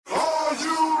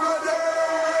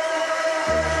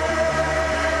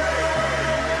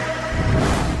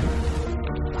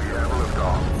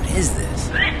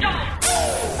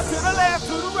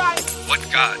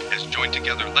God has joined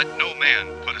together, let no man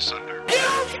put asunder.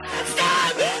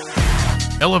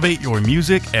 Elevate your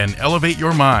music and elevate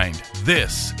your mind.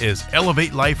 This is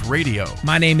Elevate Life Radio.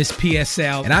 My name is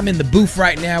PSL, and I'm in the booth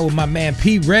right now with my man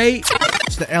P. Ray.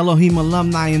 It's the Elohim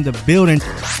alumni in the building.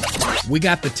 We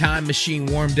got the time machine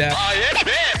warmed up.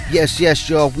 Yes,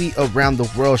 y'all. We around the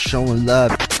world showing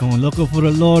love. Going local for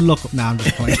the Lord, local. Nah, I'm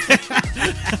just playing.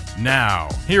 Now,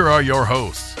 here are your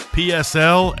hosts,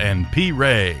 PSL and P.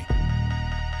 Ray.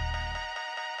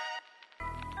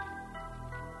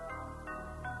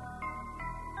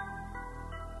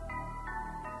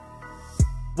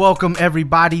 Welcome,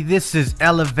 everybody. This is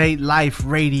Elevate Life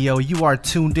Radio. You are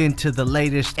tuned in to the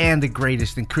latest and the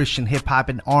greatest in Christian hip-hop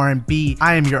and R&B.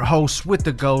 I am your host with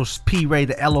the ghost, P. Ray,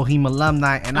 the Elohim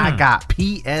alumni, and I got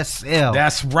PSL.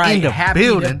 That's right. In the Happy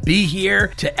building. to be here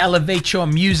to elevate your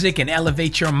music and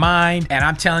elevate your mind. And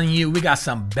I'm telling you, we got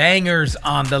some bangers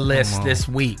on the list this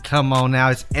week. Come on now.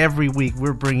 It's every week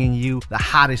we're bringing you the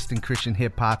hottest in Christian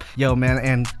hip-hop. Yo, man,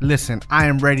 and listen, I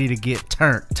am ready to get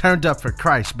turned up for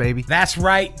Christ, baby. That's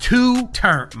right. Too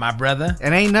turned, my brother.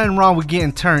 And ain't nothing wrong with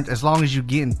getting turned as long as you're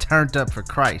getting turned up for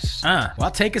Christ. Well,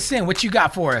 take us in. What you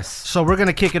got for us? So we're going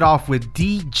to kick it off with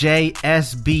DJ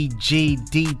SBG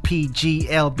DPG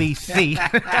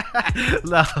LBC.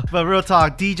 No, but real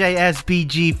talk, DJ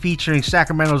SBG featuring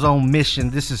Sacramento's own Mission.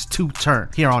 This is Too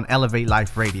Turned here on Elevate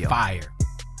Life Radio. Fire.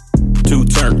 Too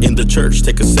turned in the church,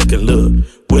 take a second look.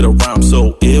 With a rhyme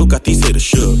so ill, got these hitters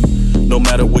shook. No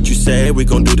matter what you say, we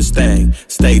gon' do this thing.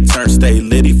 Stay turned, stay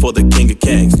litty for the King of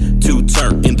Kings. Too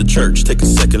turned in the church, take a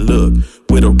second look.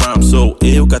 With a rhyme so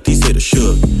ill, got these hitters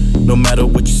shook. No matter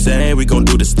what you say, we gon'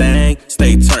 do this thing.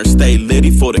 Stay turned, stay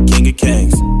litty for the King of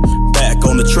Kings. Back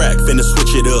on the track, finna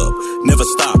switch it up. Never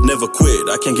stop, never quit,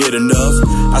 I can't get enough.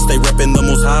 I stay reppin' the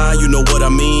most high, you know what I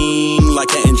mean. Like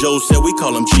Cat and Joe said, we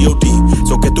call him G.O.D.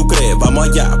 So que tu crees, vamos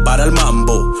allá para el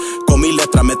mambo. Con mi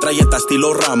letra, metralleta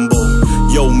estilo Rambo.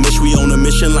 Yo, Mish, we on a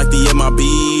mission like the MIB.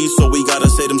 So we gotta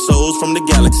save them souls from the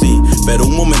galaxy. Pero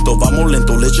un momento, vamos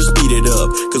lento, let's just speed it up.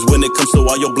 Cause when it comes to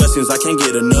all your blessings, I can't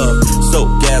get enough. So,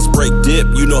 gas, brake, dip,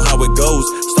 you know how it goes.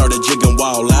 Started jigging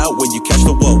wild out when you catch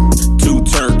the woe. Too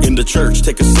turned in the church,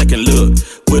 take a second look.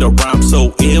 With a rhyme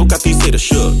so ill, got these hitters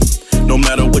shook. No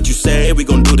matter what you say, we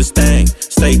gon' do this thing.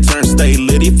 Stay turned, stay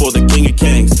litty for the King of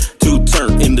Kings. Too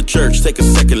turned in the church, take a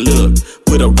second look.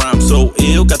 With a rhyme so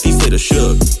ill, got these hitters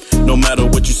shook. No matter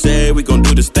what you say, we gon'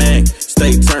 do this thing.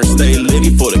 Stay turned, stay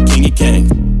litty for the King of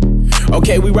Kings.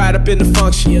 Okay, we ride up in the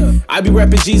function. I be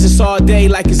reppin' Jesus all day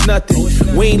like it's nothing.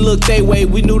 We ain't look they way,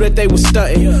 we knew that they was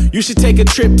stuntin'. You should take a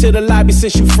trip to the lobby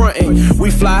since you frontin'.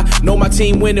 We fly, know my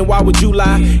team winning, why would you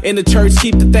lie? In the church,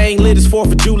 keep the thing lit, it's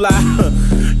 4th of July.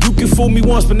 You can fool me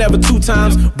once, but never 2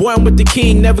 times. Boy, I'm with the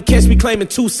king, never catch me claiming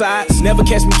 2 sides. Never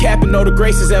catch me capping, know the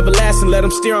grace is everlasting. Let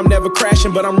them steer, I'm never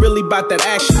crashing, but I'm really about that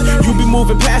action. You be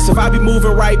moving passive, I be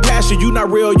moving right past you. You not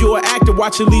real, you an actor,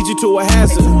 watch it lead you to a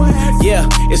hazard. Yeah,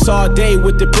 it's all day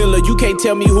with the pillar. You can't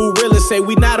tell me who really say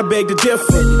we not a beg to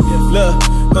differ. Look,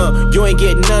 you ain't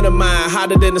getting none of mine.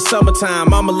 Hotter than the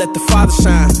summertime, I'ma let the Father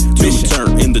shine. Too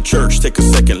turned in the church, take a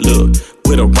second look.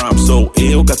 With a rhyme so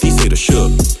ill, got these hitters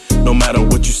shook. No matter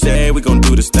what you say, we gon'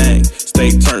 do this thing. Stay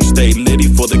turned, stay litty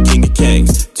for the King of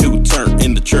Kings. Too turned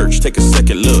in the church, take a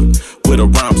second look. With a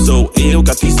rhyme so ill,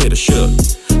 got these hitters shook.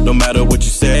 No matter what you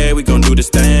say, we gon' do this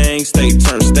thing. Stay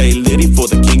turned, stay litty for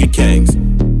the King of Kings.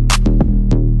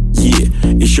 Yeah,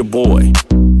 it's your boy,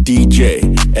 DJ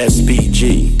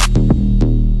SBG.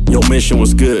 Your mission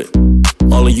was good,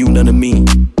 all of you, none of me.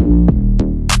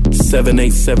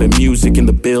 787 music in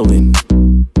the building.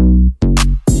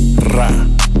 Ra.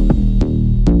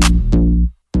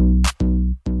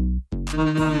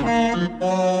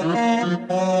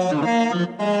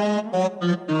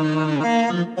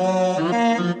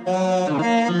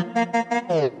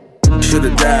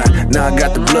 Should've died, now I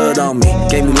got the blood on me.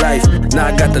 Gave me life, now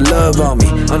I got the love on me.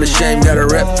 Unashamed, got a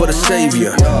rep for the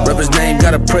Savior. Rep his name,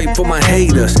 gotta pray for my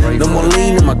haters. No more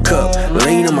lean in my cup,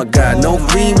 lean on my God. No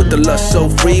fiend with the lust, so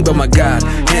free by my God.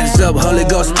 Hands up, Holy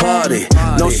Ghost party.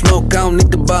 No smoke, I don't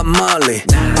need to buy Molly.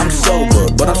 I'm sober,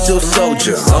 but I'm still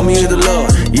soldier. Homie of the Lord,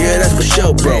 yeah, that's for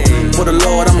sure, bro. For the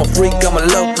Lord, I'm a freak, I'm a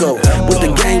loco. With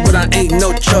the game, but I ain't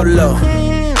no cholo.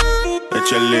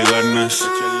 Échale ganas,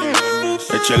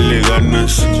 échale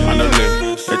ganas,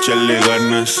 ándale, échale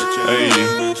ganas, ey,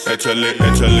 échale,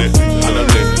 ándale,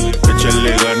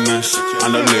 échale ganas,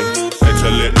 ándale,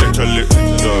 échale,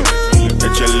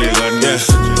 échale ganas,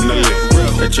 ándale,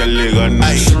 échale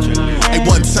ganas. Hey,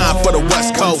 one time for the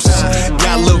West Coast.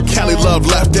 Got a little Cali love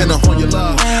left in them.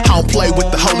 I don't play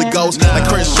with the Holy Ghost like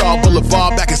Crenshaw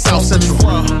Boulevard back in South Central.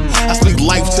 I speak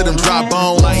life to them dry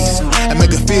bones and make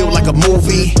feel like a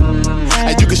movie.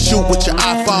 And you can shoot with your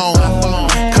iPhone,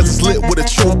 cause it's lit with a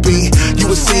truth be. You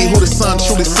will see who the sun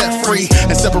truly set free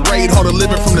and separate all the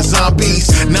living from the zombies.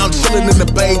 Now I'm chilling in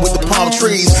the bay with the palm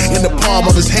trees. In the palm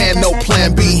of his hand, no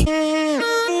plan B.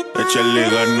 Échale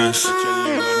ganas,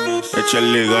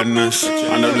 échale ganas,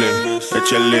 ándale,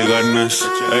 échale ganas,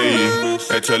 ey,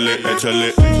 échale, échale,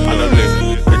 ándale,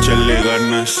 échale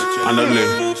ganas, ándale,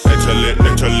 échale,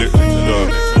 échale,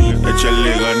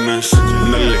 échale ganas,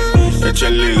 ándale,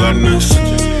 échale ganas,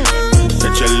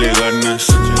 échale ganas,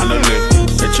 ándale,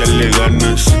 échale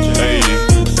ganas, ey,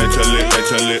 échale,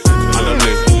 échale,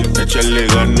 ándale, échale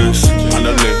ganas,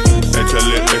 ándale,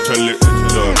 échale, échale,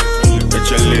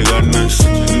 échale ganas,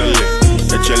 ándale,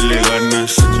 échale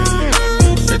ganas,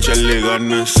 échale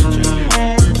ganas.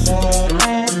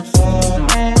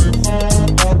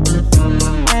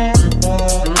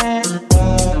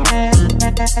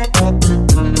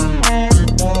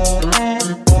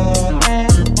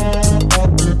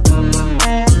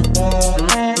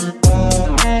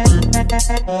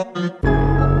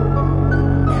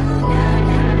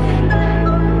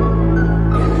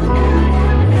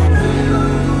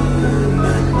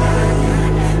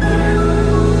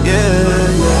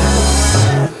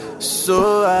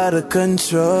 So out of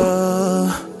control,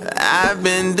 I've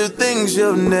been through things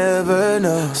you'll never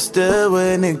know. Still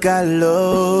when it got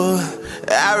low,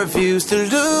 I refuse to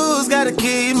lose, gotta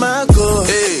keep my cool.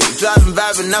 Hey, driving,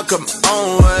 vibing, now come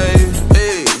on way.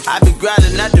 Hey, I be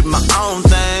grinding, I do my own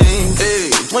thing.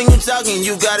 Hey, when you talking,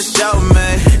 you gotta show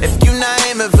me. If you not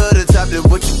aiming for the top, then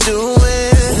what you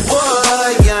doing?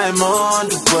 Boy, I'm on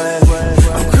the way.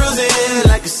 I'm cruising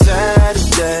like a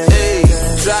Saturday. Hey,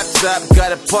 drop top,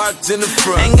 got it parked in the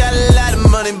front. Ain't got a lot of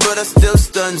money, but I still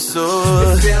stun so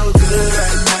it feel good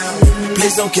right now.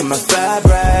 Please don't get my vibe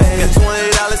right. Got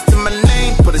 $20 to my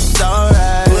name, but it's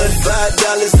alright. Put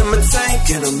 $5 in my tank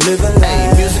and I'm living life.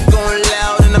 Hey, music going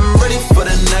loud and I'm ready for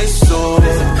the night, so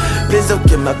please don't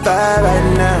get my vibe right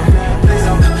now.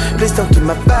 Please don't get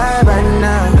my vibe right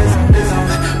now.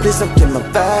 Please don't get my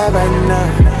vibe right now.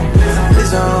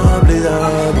 Please don't, please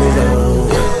don't, please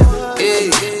don't. Hey,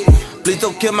 please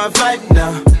don't kill my vibe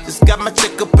now. Just got my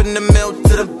check up in the mail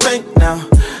to the bank now.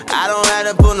 I don't have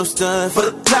to put no stunt for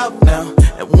the clout now.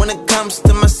 And when it comes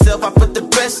to myself, I put the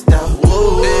best out.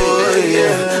 Whoa,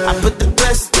 yeah, I put the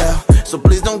best out. So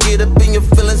please don't get up in your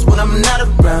feelings when I'm not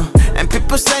around. And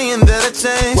people saying that I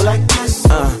changed, well I guess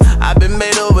I've been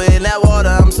made over in that water,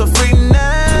 I'm so free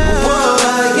now.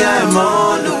 Whoa, yeah, I'm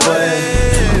on the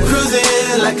way. I'm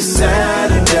cruising like a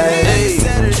Saturday.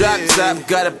 Hey, drop top,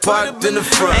 got it parked in the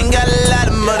front. Ain't got a lot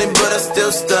of money, but I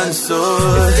still stun so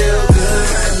it feel good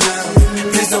right now.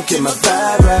 Please don't get my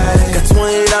vibe right. Got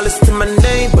 $20 to my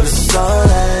name, but it's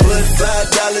alright. Put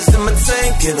 $5 in my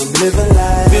tank and I'm living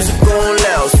life. Music going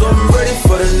loud, so I'm ready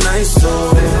for the night, so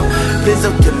please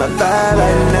don't get my vibe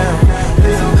right now.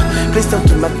 Please don't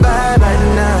get my vibe right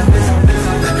now.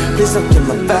 Please don't get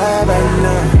my vibe right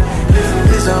now.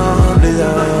 Please don't, please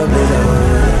don't, please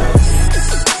don't.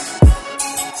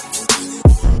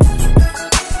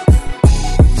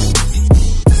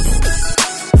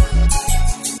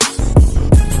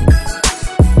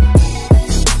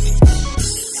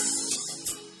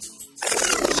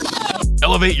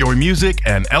 Elevate your music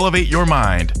and elevate your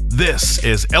mind. This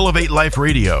is Elevate Life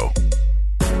Radio.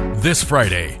 This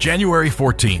Friday, January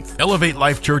 14th, Elevate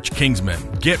Life Church Kingsman.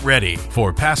 Get ready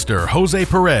for Pastor Jose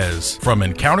Perez from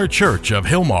Encounter Church of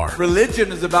Hilmar.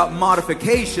 Religion is about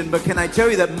modification, but can I tell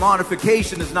you that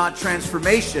modification is not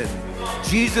transformation?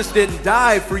 Jesus didn't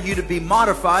die for you to be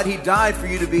modified. He died for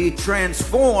you to be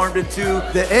transformed into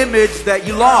the image that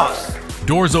you lost.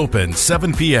 Doors open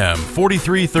 7 p.m.,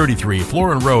 4333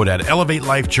 Florin Road at Elevate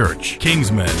Life Church.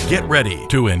 Kingsmen, get ready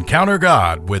to encounter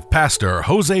God with Pastor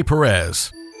Jose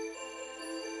Perez.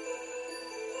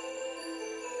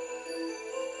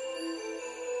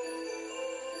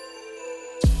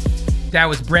 That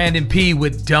was Brandon P.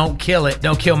 with Don't Kill It.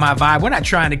 Don't kill my vibe. We're not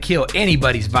trying to kill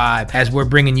anybody's vibe as we're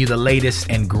bringing you the latest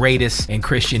and greatest in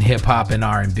Christian hip hop and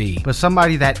R&B. But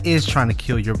somebody that is trying to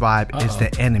kill your vibe is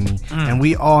the enemy. And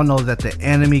we all know that the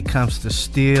enemy comes to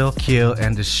steal, kill,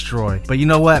 and destroy. But you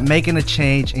know what? Making a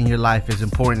change in your life is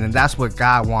important, and that's what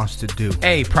God wants to do.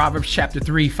 Hey, Proverbs chapter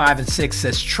 3, 5, and 6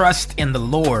 says, trust in the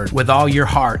Lord with all your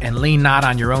heart and lean not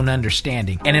on your own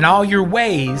understanding. And in all your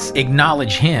ways,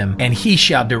 acknowledge him, and he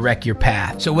shall direct your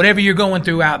path. So whatever you're going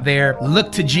through out there,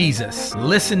 look to Jesus,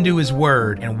 listen to his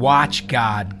word, and watch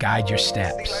God guide your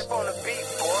steps.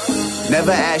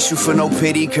 Never ask you for no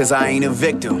pity, cause I ain't a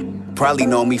victim. Probably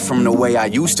know me from the way I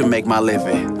used to make my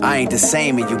living. I ain't the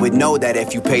same, and you would know that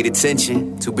if you paid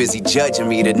attention. Too busy judging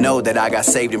me to know that I got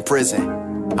saved in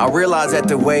prison. I realized that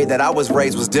the way that I was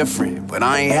raised was different, but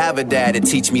I ain't have a dad to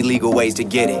teach me legal ways to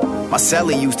get it. My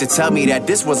cellie used to tell me that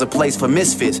this was a place for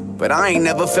misfits, but I ain't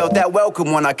never felt that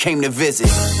welcome when I came to visit.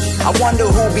 I wonder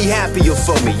who'd be happier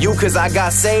for me, you cause I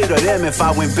got saved, or them if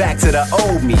I went back to the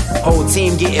old me. Whole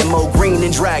team getting more green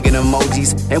and dragon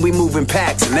emojis, and we moving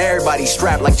packs and everybody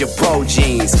strapped like Jabro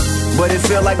jeans. But it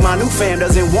feel like my new fam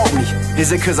doesn't want me.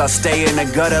 Is it cause I stay in the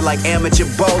gutter like amateur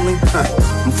bowling?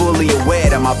 I'm fully aware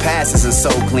that my past isn't so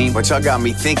clean, but y'all got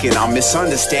me thinking I'm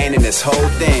misunderstanding this whole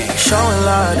thing. Showing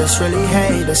love, that's really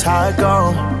hate, that's how it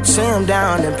go. Sit him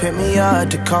down and pick me up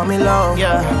to call me low.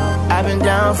 Yeah, I've been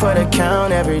down for the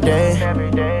count every day.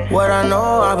 What I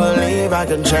know, I believe I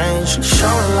can change.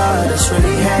 Showing love, that's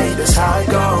really hate, that's how it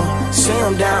go. Sit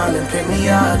him down and pick me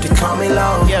up to call me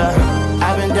low. Yeah,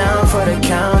 I've been down for the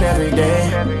count every day.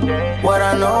 What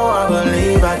I know, I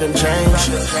believe I can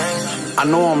change. I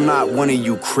know I'm not one of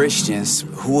you Christians.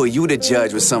 Who are you to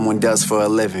judge what someone does for a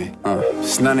living?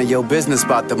 It's none of your business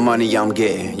about the money I'm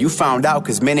getting. You found out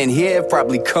cause men in here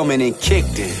probably coming and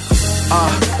kicked it.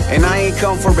 And I ain't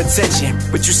come for attention,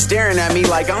 but you staring at me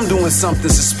like I'm doing something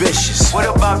suspicious. What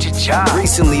about your job?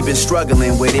 Recently been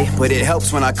struggling with it, but it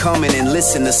helps when I come in and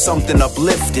listen to something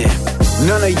uplifting.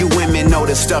 None of you women know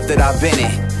the stuff that I've been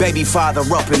in. Baby father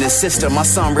up in his system, my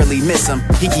son really miss him.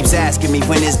 He keeps asking me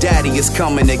when his daddy is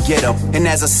coming to get him. And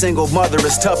as a single mother,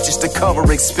 it's tough just to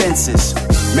cover expenses.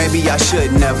 Maybe I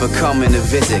should never come in to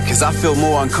visit, cause I feel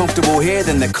more uncomfortable here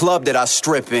than the club that I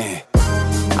strip in.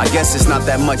 I guess it's not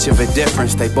that much of a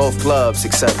difference. They both clubs,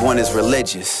 except one is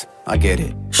religious. I get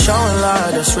it. Showing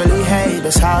love, that's really hate,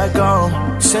 that's how it go.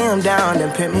 Sit him down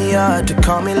and pick me up to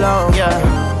call me low.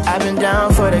 Yeah, I've been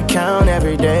down for the count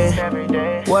every day.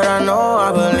 What I know,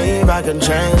 I believe I can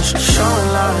change. Showing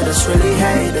love, that's really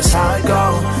hate, that's how it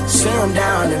go. Sit him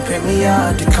down and pick me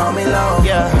up to call me low.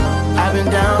 Yeah, I've been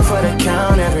down for the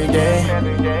count every day.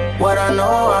 What I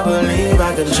know, I believe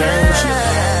I can change.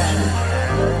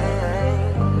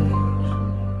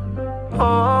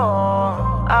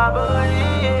 Oh, I believe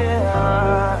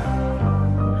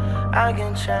I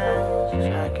can change,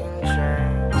 I can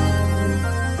change.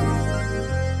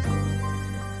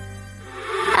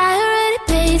 I already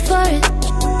paid for it.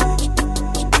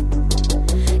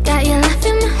 Got your life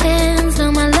in my hands,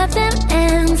 know my love never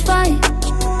ends for you.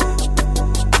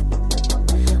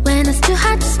 When it's too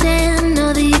hard to stand,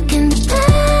 know that you can depend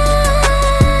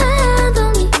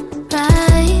on me,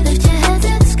 right? Lift your head to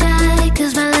the sky,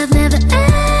 cause my love never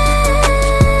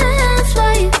ends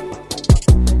for you.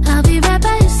 I'll be right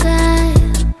by your side.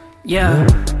 Yeah,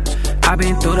 I've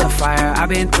been through the fire, I've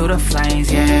been through the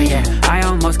flames, yeah, yeah. I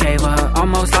almost gave up,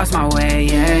 almost lost my way,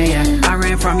 yeah, yeah. I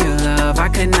ran from your love, I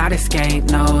could not escape,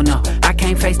 no, no. I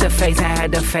came face to face, I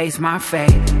had to face my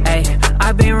fate, ayy.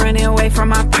 I've been running away from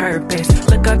my purpose.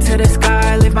 Look up to the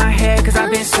sky, lift my head, cause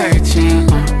I've been searching.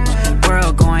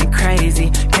 World going crazy,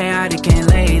 chaotic and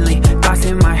lately. Thoughts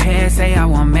in my head say I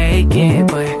won't make it,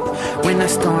 but when the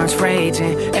storm's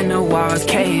raging and the walls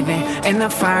caving and the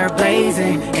fire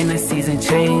blazing and the season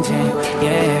changing,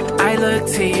 yeah, I look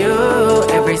to you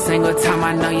every single time.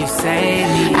 I know you save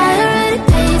me. I already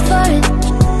paid for it.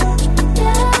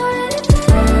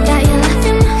 Got your life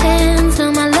in my hands,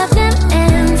 know my love never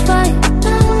ends for you.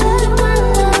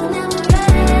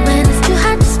 When it's too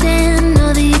hard to stand,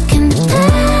 know that you can depend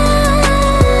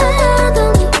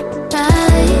on me,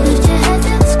 right? Lift your head to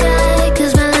the sky,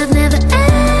 cause my love never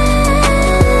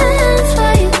ends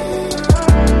for you.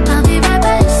 I'll be right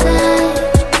by your side.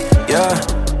 Yeah,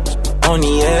 on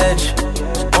the edge,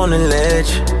 on the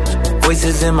ledge.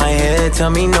 Voices in my head tell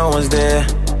me no one's there.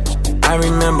 I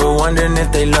remember wondering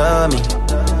if they love me.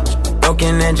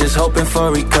 Broken and just hoping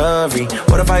for recovery.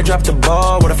 What if I drop the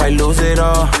ball? What if I lose it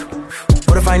all?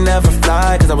 What if I never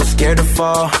fly cause I was scared to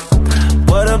fall?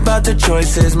 What about the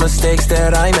choices, mistakes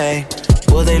that I made?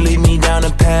 Will they lead me down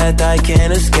a path I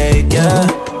can't escape? Yeah.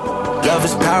 Love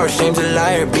is power, shame's a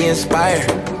liar, be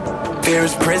inspired. Fear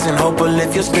is prison, hope will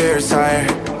lift your spirits higher.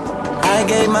 I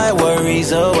gave my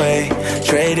worries away,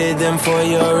 traded them for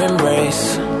your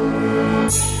embrace.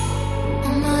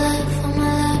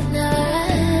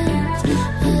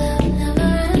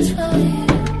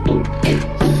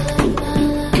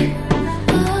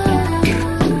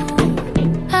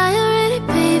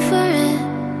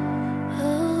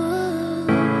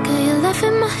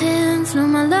 No,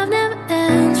 my love never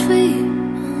ends for you.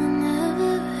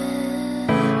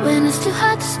 When it's too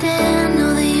hard to stand,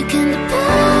 know that you can depend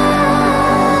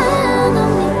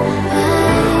on me,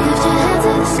 right? Lift your head to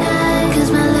the sky, cause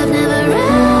my love never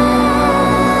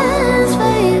ends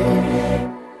for you.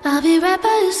 I'll be right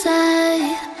by your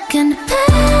side. Can depend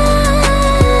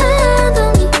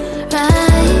on me,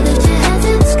 right? Lift your head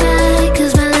to the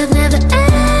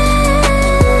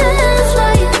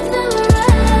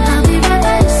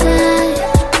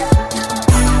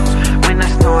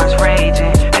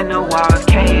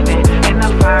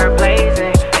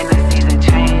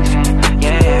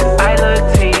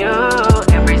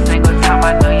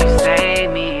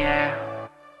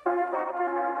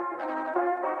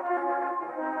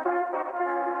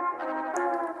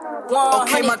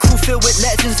Hey, my crew filled with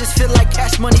legends, just feel like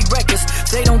Cash Money Records.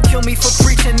 They don't kill me for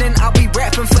preaching, then I'll be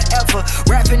rapping forever.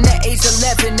 Rapping at age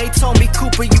 11, they told me,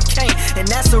 Cooper, you can't. And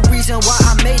that's the reason why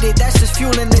I made it, that's just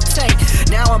fuel in the tank.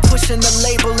 Now I'm pushing the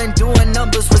label and doing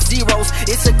numbers with zeros.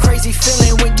 It's a crazy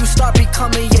feeling when you start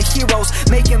becoming your heroes.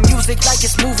 Making music like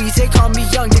it's movies, they call me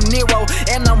Young De Niro.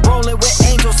 And I'm rolling with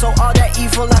angels, so all that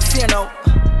evil I fear no.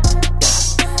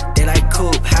 They like,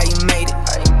 Coop, how you made it?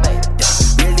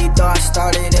 Really thought I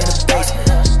started in the basement.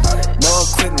 No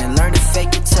equipment, learn to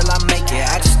fake it till I make it.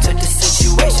 I just took the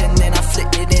situation, then I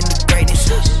flipped it into greatness.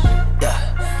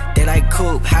 They like,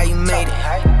 Coop, how you made it?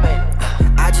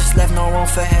 I just left no room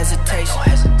for hesitation.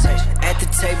 At the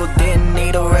table, didn't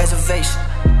need a reservation.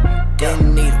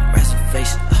 Didn't need a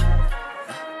reservation.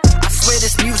 I swear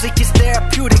this music is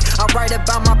therapeutic. I write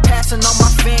about my past and all my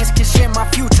fans can share my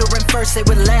future. And first they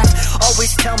would laugh,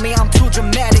 always tell me I'm too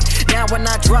dramatic. Now when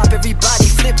I drop, everybody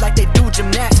flip like they do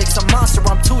gymnastics. A monster,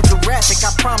 I'm too Jurassic.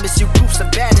 I promise you, Goof's the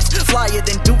baddest, flyer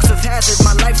than Dukes of Hazzard.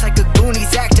 My life's like a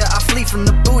Goonies actor. I flee from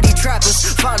the booty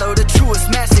trappers, follow the truest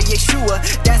master, Yeshua.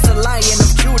 That's the Lion of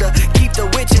Judah. Keep the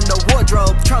witch in the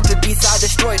wardrobe. Trumpet beats, I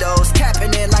destroy those.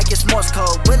 Tapping it like it's Morse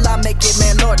code. Will I make it,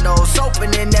 man? Lord knows.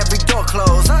 Opening every door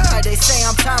closed. They say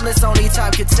I'm timeless, only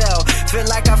time can tell. Feel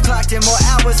like I've clocked in more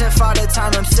hours than Father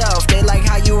Time himself. They like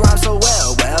how you rhyme so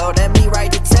well. Well, let me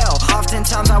write it tell.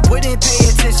 Oftentimes I wouldn't pay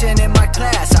attention in my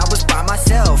class. I was by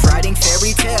myself, writing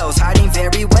fairy tales, hiding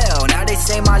very well. Now they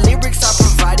say my lyrics are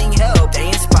providing help. They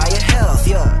inspire health,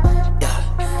 yeah.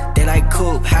 They like,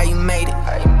 Coop, how you made it?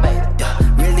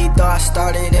 Really thought I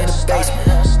started in the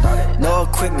basement. No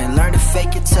equipment, learn to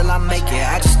fake it till I make it.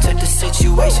 I just took the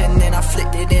situation, then I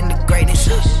flipped it into greatness.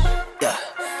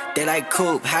 They like,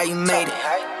 Coop, how you made it?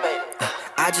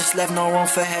 I just left no room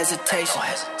for hesitation.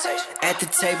 At the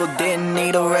table, didn't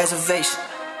need a reservation.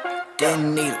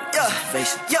 Didn't need a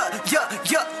reservation.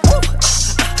 Woo.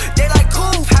 They like,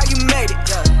 Coop, how you made it?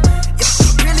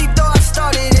 Really thought I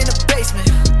started in the basement.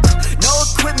 No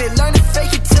equipment, learn to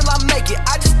fake it till I make it.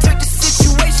 I just took the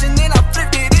situation, then I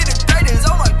flipped it into greatness.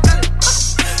 Oh my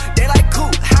goodness. They like,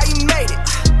 Coop, how you made it?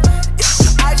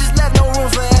 I just left no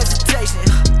room for hesitation.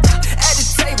 At the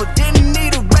table, didn't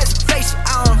need a reservation.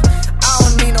 I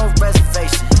don't need no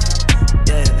reservation.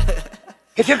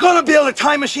 If you're gonna build a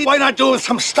time machine, why not do it with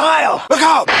some style? Look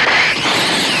out!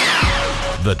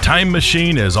 The time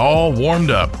machine is all warmed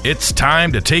up. It's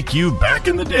time to take you back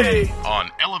in the day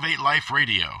on Elevate Life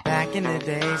Radio. Back in the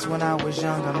days when I was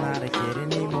young, I'm not a kid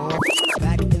anymore.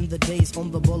 Back in the days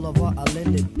on the boulevard, I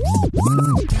landed.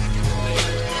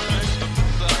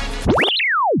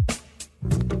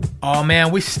 Oh man,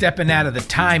 we stepping out of the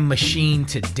time machine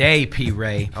today, P.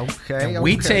 Ray. Okay.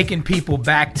 We taking people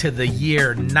back to the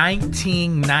year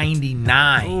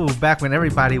 1999. Ooh, back when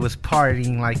everybody was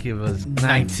partying like it was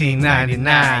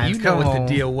 1999. You know what the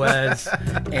deal was.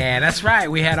 And that's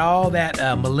right. We had all that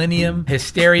millennium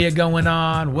hysteria going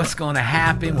on. What's going to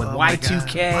happen with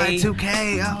Y2K?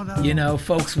 Y2K. Oh no. You know,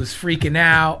 folks was freaking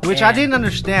out. Which I didn't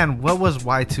understand. What was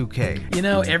Y2K? You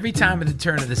know, every time at the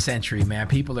turn of the century, man,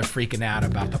 people are freaking out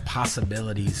about the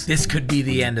possibilities. This could be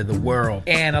the end of the world.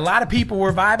 And a lot of people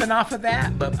were vibing off of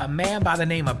that, but a man by the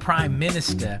name of Prime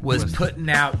Minister was putting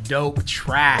out dope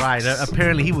tracks. Right,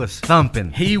 apparently he was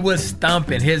thumping. He was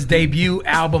thumping. His debut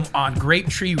album on Grape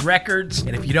Tree Records,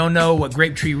 and if you don't know what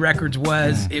Grape Tree Records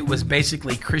was, it was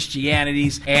basically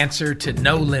Christianity's answer to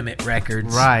No Limit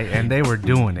Records. Right, and they were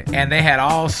doing it. And they had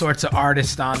all sorts of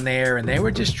artists on there, and they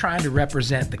were just trying to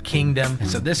represent the kingdom.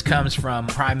 So this comes from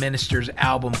Prime Minister's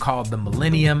album called The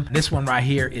Millennium. This one right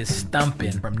here is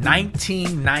Stumpin' from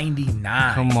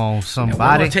 1999. Come on, somebody. And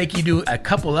we're going to take you to a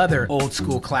couple other old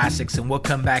school classics, and we'll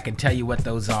come back and tell you what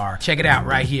those are. Check it out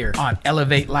right here on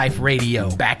Elevate Life Radio,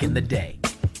 back in the day.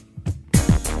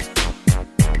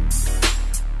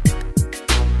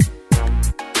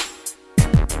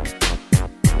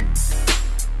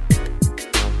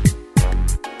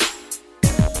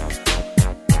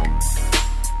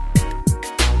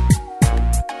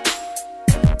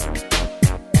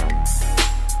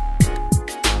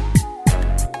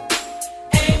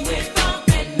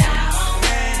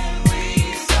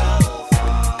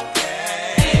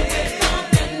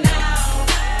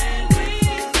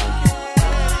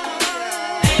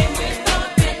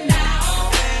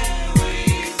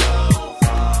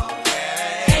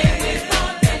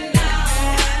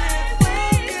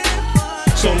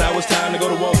 it's time to go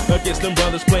to war against them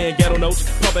brothers playing ghetto notes,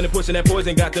 pumping and pushing that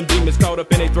poison, got them demons caught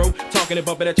up in their throat, talking and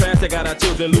bumping that trash that got our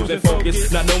children losing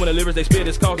focus, not knowing the lyrics they spit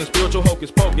is causing spiritual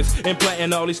hocus pocus,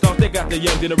 implanting all these thoughts that got the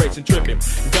young generation tripping.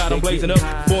 God, I'm blazing up,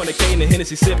 fornicating and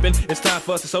Hennessy sipping. It's time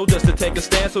for us to soldiers to take a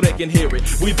stand so they can hear it.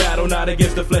 We battle not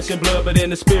against the flesh and blood, but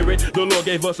in the spirit. The Lord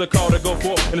gave us a call to go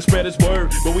forth and to spread His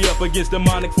word, but we up against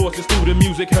demonic forces through the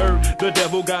music heard. The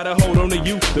devil got a hold on the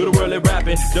youth through the world they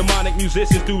rapping. Demonic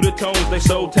musicians through the tones they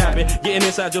soul tapping, getting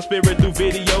inside your spirit through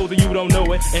videos and you don't know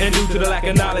it. And due to the lack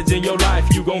of knowledge in your life,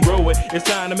 you gon' grow it. It's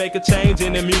time to make a change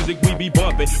in the music we be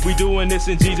bumping. We doing this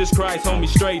in Jesus Christ, homie,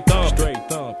 straight thumping. Straight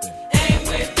thumping. And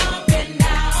we're thumping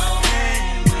now,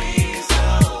 and we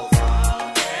so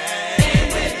funky.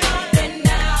 And we're thumping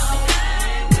now,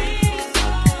 and we so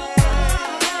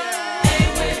funky. And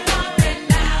we're thumping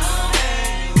now,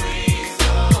 and we so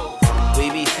funky. We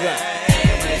be fly.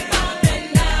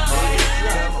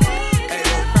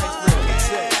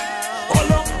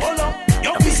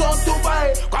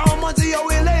 Your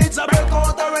village, I break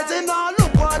out the retinol.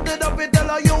 Look what the Duffy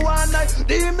tell you one night.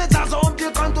 The image has some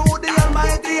you can do the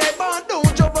Almighty. But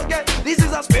don't you forget, this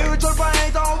is a spiritual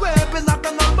fight. Our weapons not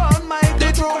gonna burn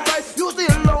mighty true Christ. You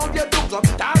still love your dukes up,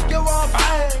 talk you won't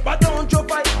fight. But don't you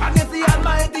fight against the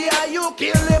Almighty. You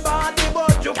kill the body,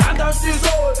 but you can't touch the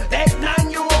soul. Take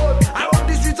 9 you old, I hope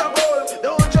the streets are gold.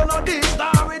 Don't you know this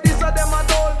story, this are them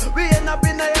at all. We end up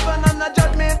in heaven and the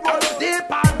judgment world.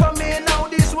 Depart from me now,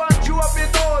 this what you have been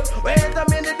told. Wait a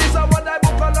minute, this is what I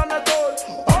book on a toll.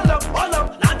 Hold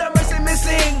up, now the mercy me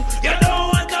sing. You don't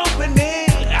want to open me,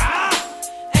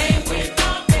 And we're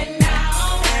thumping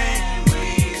now, and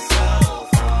we so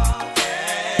funky.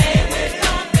 And we're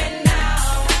thumping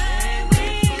now, and we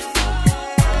so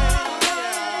funky.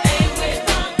 And we're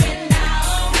thumping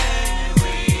now, and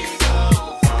we so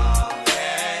funky.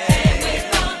 And we're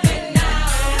thumping now,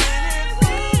 and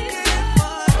we so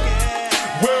funky.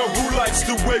 Well, who likes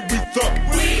the way we thump?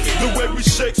 The way we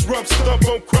shake, rub, stump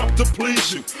on crump to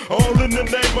please you. All in the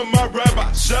name of my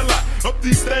rabbi. Shall I up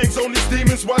these things on these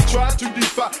demons? Why try to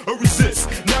defy or resist?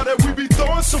 Now that we be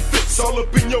throwing some fits all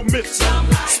up in your midst.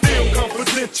 Still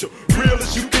confidential, real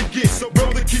as you can get. So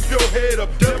brother, keep your head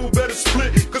up. Devil better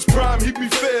split, cause prime he be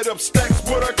fed up. Stacks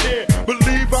what I can.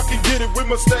 Believe I can get it with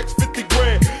my stacks 50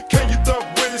 grand. Can you thump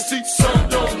with it? See, some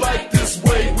don't like this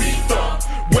way we thump,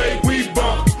 way we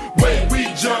bump, way we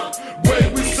jump, way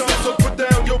we stomp. So put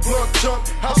down your blunt chunk.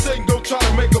 How Satan gon' try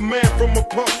to make a man from a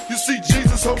punk? You see,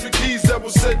 Jesus hold the keys that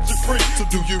will set you free. So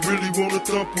do you really wanna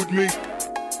thump with me?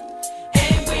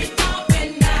 And we're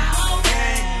thumping now,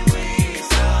 and we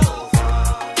so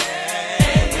funky.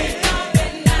 And we're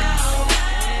thumping now,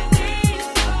 and we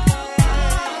so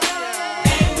funky.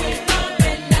 And we're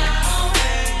thumping now,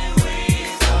 and we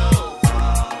so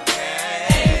funky.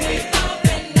 And we're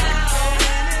thumping now,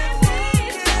 and we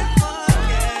so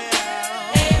funky.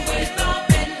 And we're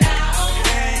thumping now,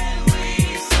 and we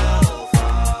so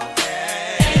funky.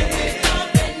 And we're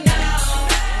thumping now, and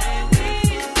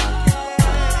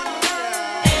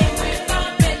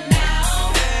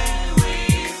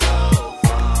we so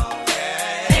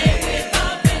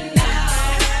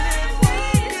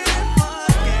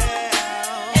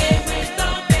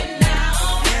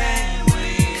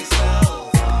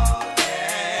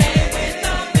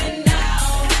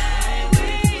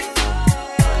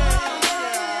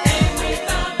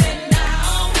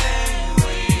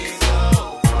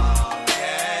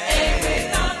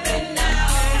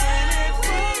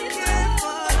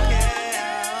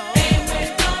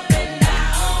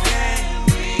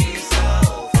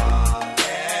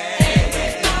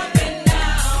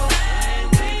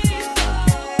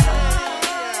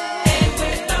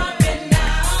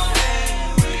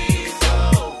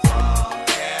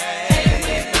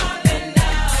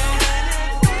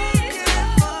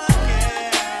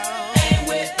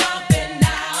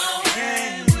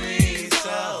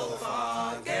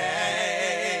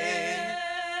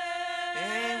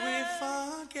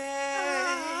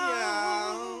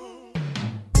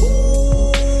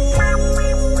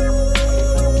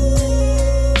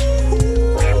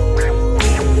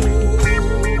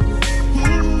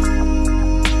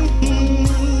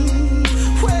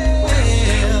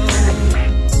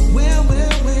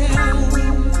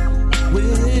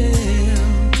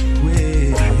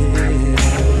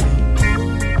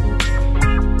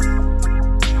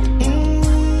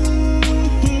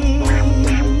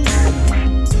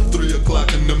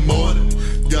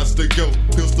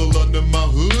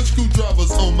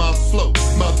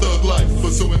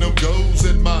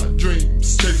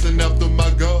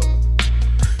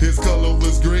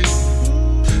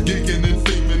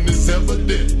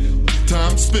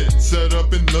spent. Set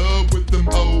up in love with them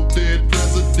old dead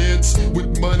presidents.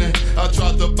 With money, I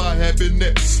tried to buy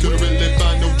happiness. Couldn't really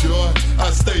find no joy,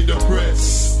 I stayed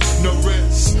depressed. No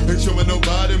rest, ain't showing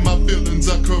nobody my feelings.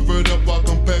 I covered up all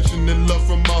compassion and love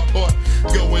from my heart.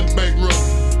 Going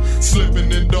bankrupt,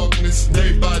 slipping in darkness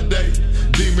day by day.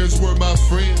 Demons were my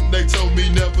friend, they told me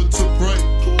never to pray.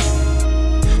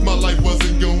 My life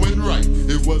wasn't going right,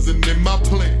 it wasn't in my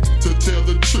plan. To tell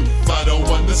the truth, I don't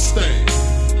understand.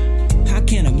 How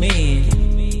can a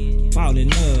man fall in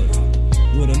love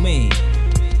with a man?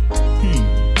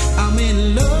 I'm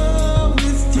in love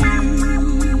with you.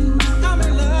 I'm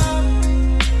in love.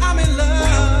 I'm in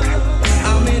love.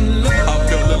 I'm in love. I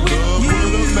fell in love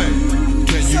with a man.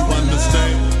 Can you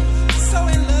understand? So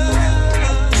in love.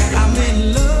 I'm in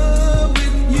love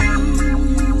with you.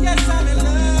 Yes, I'm in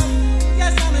love.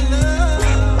 Yes, I'm in love.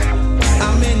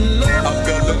 I'm in love. I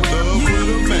fell in love with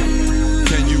a man.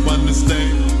 Can you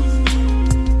understand?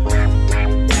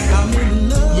 I'm in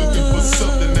love. Looking for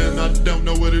something and I don't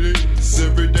know what it is.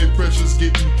 Everyday pressure's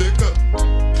getting thicker.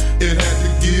 It had to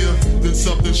give, then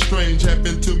something strange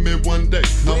happened to me one day.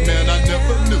 A man I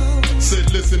never knew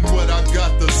said, listen what I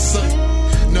got to say.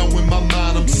 Now in my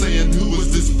mind I'm saying, who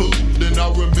is this fool? Then I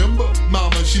remember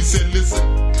mama, she said, listen,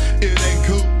 it ain't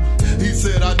cool. He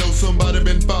said, I know somebody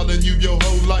been following you your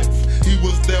whole life. He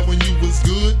was there when you was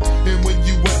good and when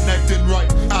you wasn't acting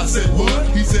right. I said, what?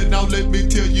 He said, now let me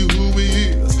tell you who he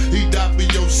is. He died for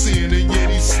your sin and yet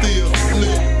he still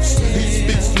lives. He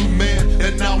speaks through man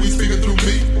and now he's speaking through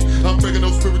me. I'm breaking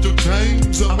those spiritual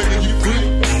chains, I'm making you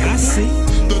free. I see.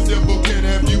 The devil can't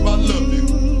have you, I love you.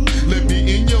 Let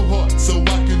me in your heart so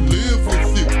I can live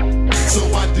with you. So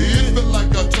I did feel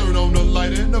like I turned on the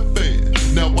light and the fan.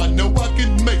 Now I know I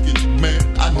can make it, man.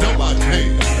 I know I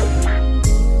can.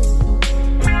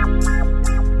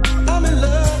 I'm in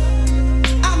love.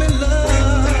 I'm in love.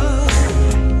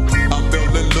 I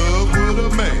fell in love with a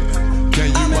man. Can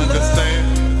you understand?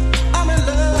 I'm in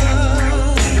love.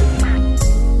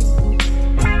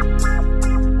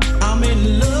 I'm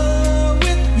in love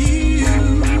with you.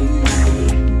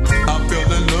 I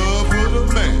fell in love with a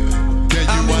man. Can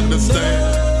you understand?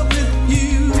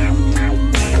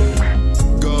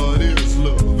 God is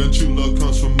love and true love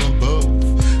comes from above.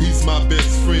 He's my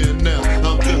best friend now.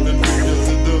 I'm feeling free as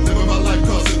a dove. Living my life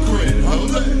consecrated.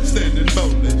 Holy, standing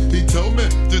boldly. He told me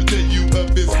to tell you of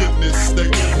his goodness.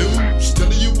 That good news.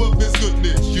 Telling you of his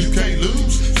goodness. You can't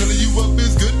lose. Telling you of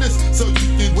his goodness so you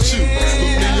can choose. But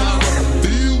me, I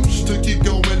refuse to keep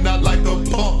going out like a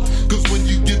punk. Cause when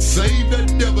you get saved, that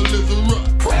devil is a rock.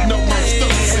 No more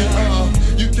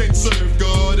stuff. You can't serve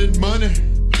God and money.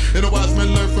 And a wise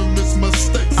man learn from his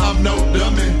mistakes. I'm no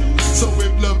dummy. So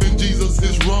if loving Jesus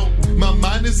is wrong, my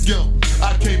mind is gone.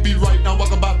 I can't be right now,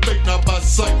 walking by faith, not by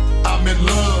sight. I'm in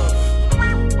love.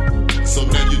 So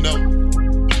now you know.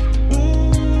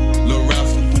 Lil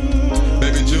Rascal,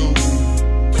 Baby June,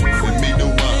 and me no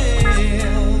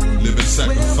one. Living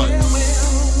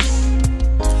sacrifice.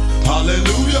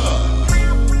 Hallelujah.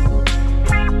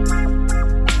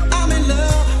 I'm in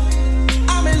love.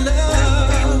 I'm in love.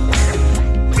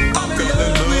 I'm in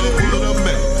love with a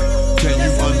man. Can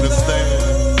you understand?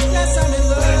 Yes, I'm in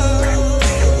love.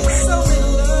 So in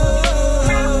love.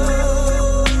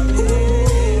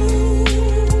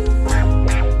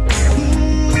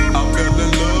 I fell in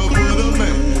love with a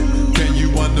man. Can you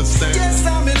understand? Yes,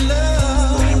 I'm in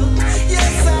love.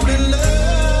 Yes, I'm in love.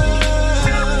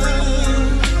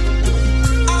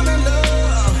 I'm in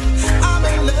love. I'm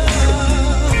in love.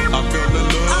 I fell in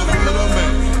love with a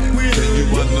man. Can you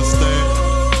understand?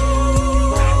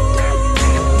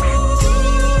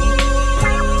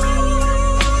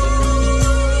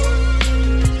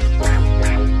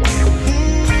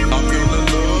 I fell in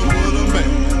love with a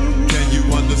man. Can you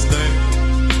understand?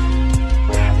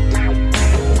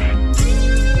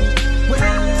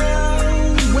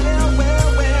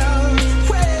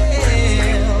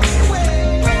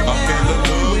 I fell in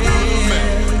love with a man.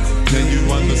 Can you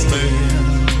understand?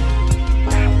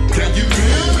 Can you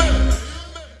feel me?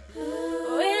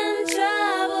 When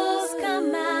troubles come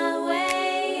my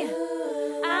way,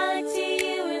 I look to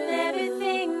you and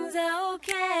everything's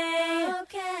okay.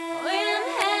 When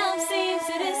help seems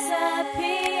to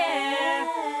disappear,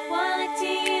 one look to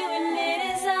you and it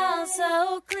is all so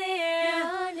clear.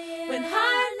 When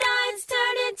hard nights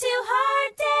turn into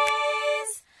hard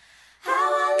days, how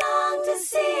I long to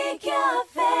seek your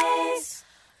face.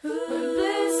 When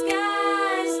blue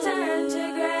skies turn to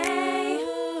gray,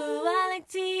 I look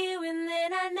to you and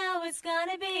then I know it's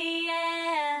gonna be,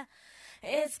 yeah,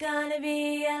 it's gonna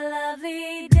be a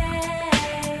lovely day.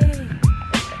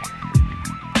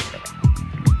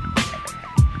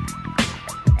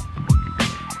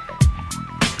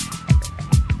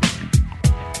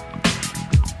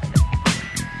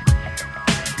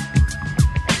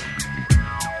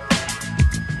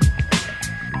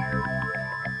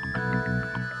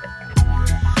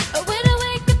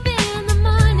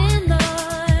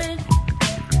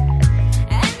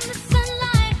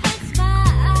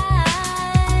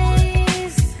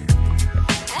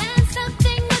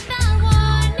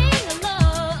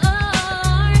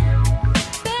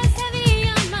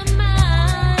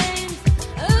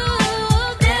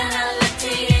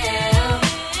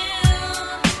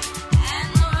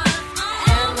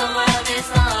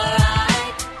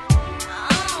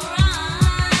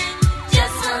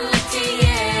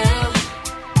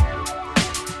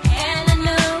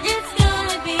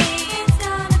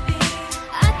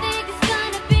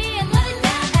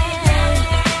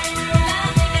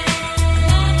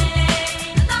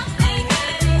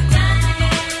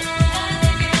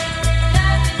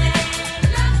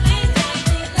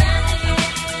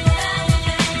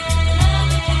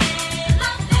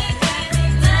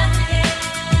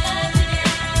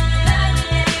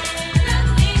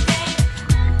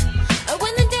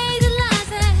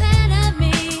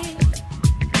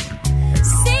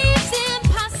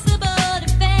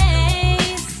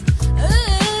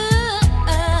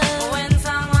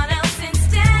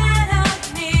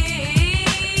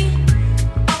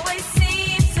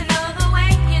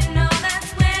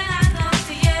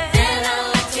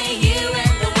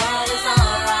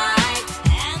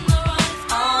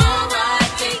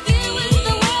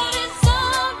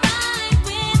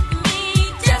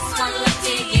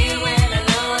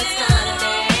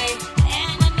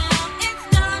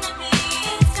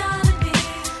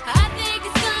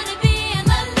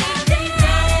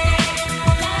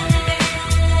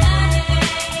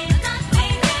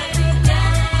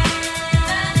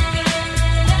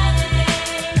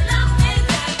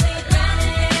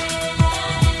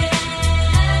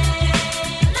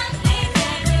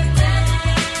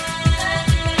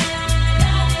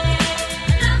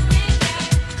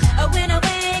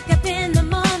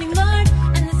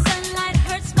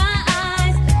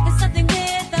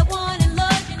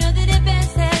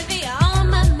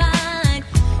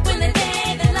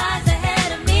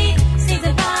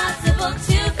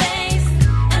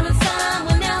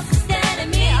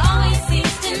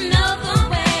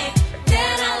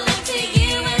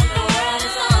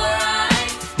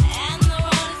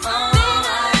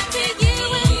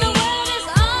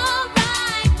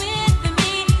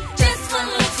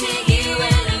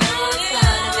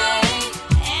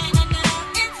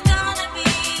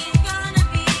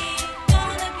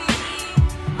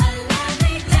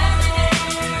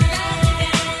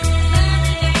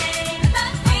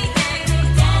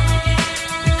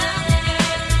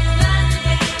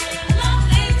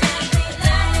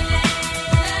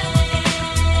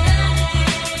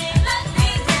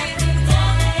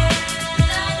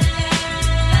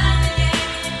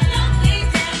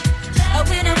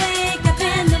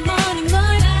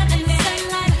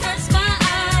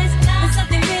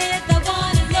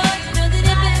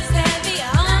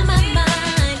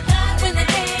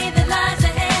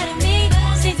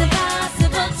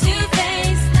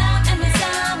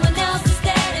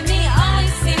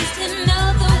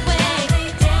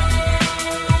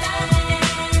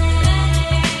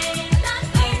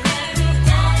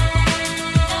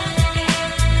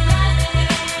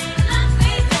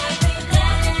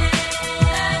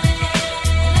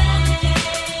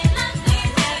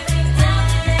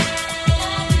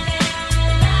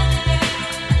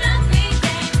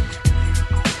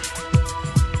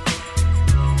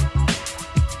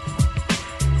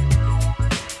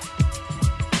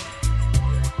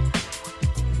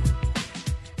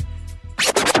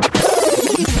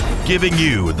 giving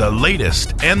you the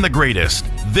latest and the greatest.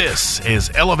 This is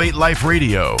Elevate Life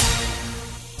Radio.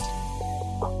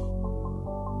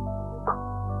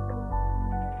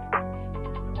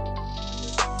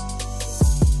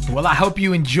 Well, I hope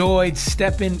you enjoyed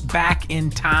stepping back in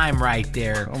time right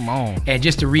there. Come on. And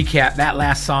just to recap, that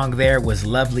last song there was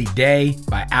Lovely Day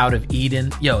by Out of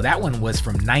Eden. Yo, that one was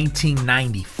from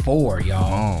 1994, y'all.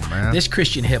 Oh, man. This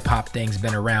Christian hip-hop thing's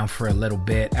been around for a little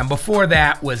bit. And before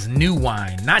that was New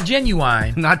Wine. Not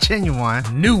Genuine. Not Genuine.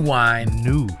 New Wine.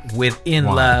 New. With In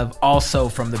Wine. Love, also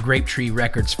from the Grape Tree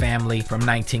Records family from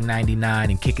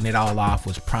 1999. And kicking it all off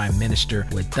was Prime Minister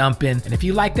with Dumpin'. And if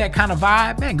you like that kind of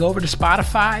vibe, man, go over to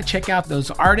Spotify. Check out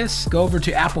those artists. Go over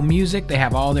to Apple Music. They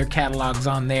have all their catalogs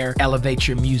on there. Elevate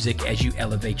your music as you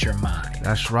elevate your mind.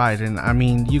 That's right. And I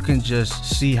mean, you can just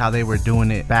see how they were doing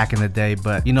it back in the day.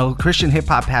 But, you know, Christian hip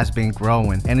hop has been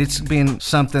growing, and it's been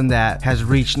something that has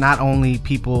reached not only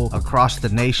people across the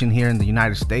nation here in the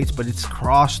United States, but it's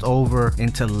crossed over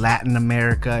into Latin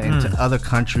America, into other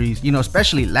countries, you know,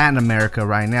 especially Latin America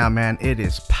right now, man. It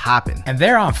is popping. And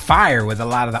they're on fire with a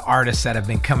lot of the artists that have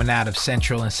been coming out of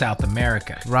Central and South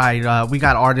America. Right. We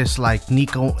got artists like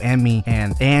Nico Emmy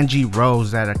and Angie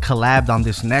Rose that are collabed on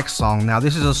this next song. Now,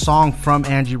 this is a song from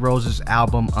Angie Rose's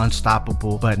album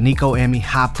Unstoppable, but Nico Emmy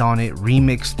hopped on it,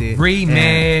 remixed it.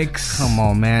 Remix. Come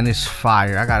on, man. It's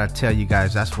fire. I gotta tell you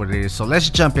guys, that's what it is. So let's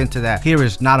jump into that. Here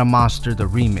is Not a Monster, the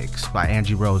remix by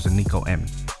Angie Rose and Nico Emmy.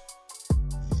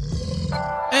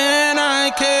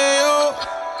 N-I-K-O,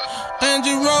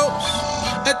 Angie Rose.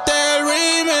 Este es el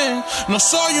remix. No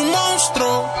soy un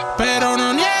monstruo, pero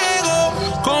no niego.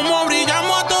 Como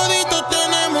brillamos toditos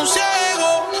tenemos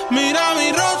ciego. Mira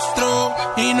mi rostro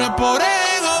y no es por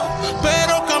ego,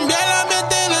 pero cambia el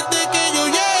ambiente desde que yo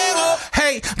llego.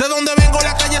 Hey, de donde vengo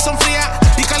las calles son frías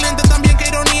y calientes también, que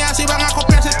ironía. Si van a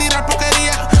copiarse, tirar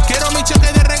porquería. Quiero mi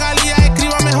cheque de regalía,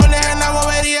 escriba mejor en la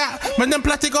bobería. Venden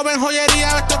plástico, ven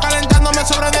joyería. Estoy calentándome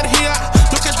sobre energía.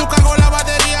 Tú cago la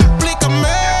batería. Explícame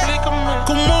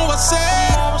cómo va a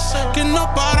ser que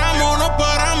no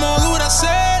paramos, dura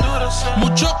ser.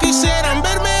 Muchos quisieran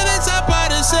verme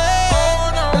desaparecer.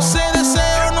 Ese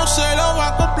deseo no se lo va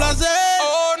a complacer.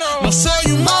 No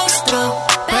soy un monstruo,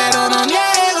 pero no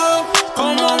niego.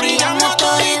 Como brillamos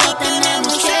toditos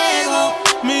tenemos ciego.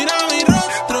 Mira mi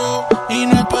rostro y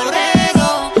no es por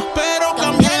ego, pero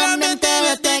cambia el ambiente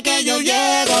desde que yo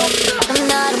llego.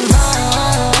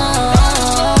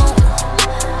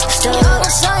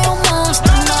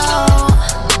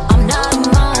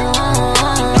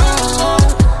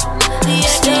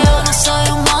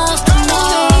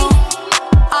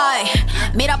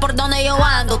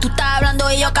 Tú estás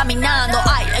hablando y yo caminando.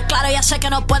 Ay, es claro, ya sé que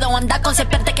no puedo andar con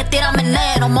serpientes que tiran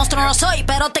veneno. Monstruo no soy,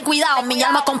 pero ten cuidado. Mi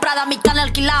alma comprada, mi carne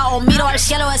alquilado. Miro al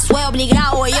cielo, eso es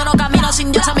obligado. Y yo no camino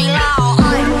sin Dios a mi lado.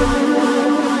 Ay.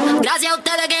 Gracias a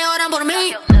ustedes que oran por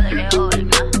mí.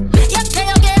 Y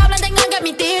aquellos que hablan tengan que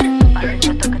admitir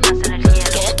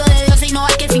que esto es de Dios y no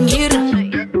hay que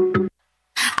fingir.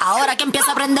 Ahora que empiezo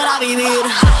a aprender a vivir.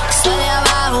 Soy de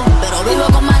abajo, pero vivo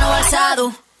con mano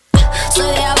alzado. Soy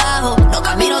de abajo, no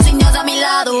camino sin Dios a mi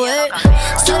lado,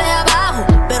 Soy de abajo,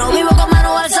 pero vivo con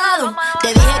mano alzado.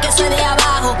 Te dije que soy de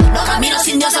abajo, no camino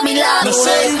sin Dios a mi lado, No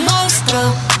soy un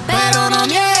monstruo, pero no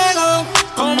niego.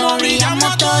 Como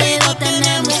brillamos toditos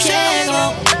tenemos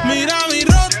ciego. Mira mi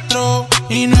rostro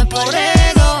y no es por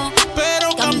ego,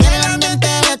 pero cambia el ambiente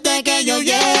desde que yo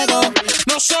llego.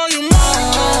 No soy un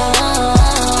monstruo.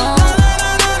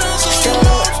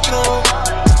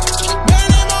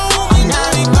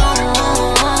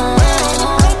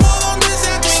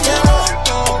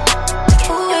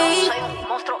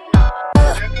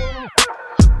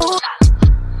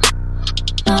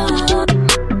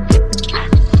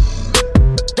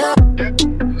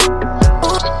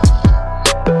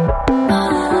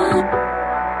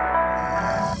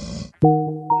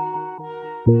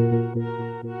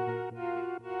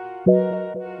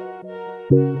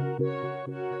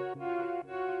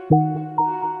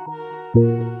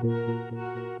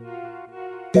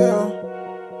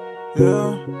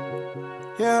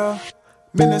 Yeah,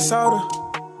 Minnesota.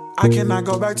 I cannot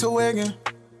go back to Wigan.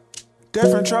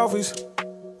 Different trophies.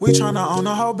 We tryna own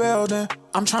the whole building.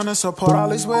 I'm tryna support all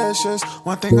these wishes.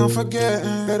 One thing I'm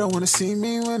forgetting, they don't wanna see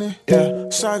me winning. Yeah,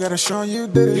 so I gotta show you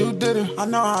did it. I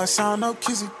know how I sound, no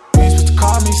kissy. You ain't supposed to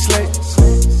call me slick.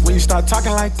 When you start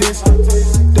talking like this,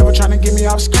 they were tryna get me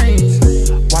off screen.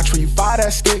 Watch where you fire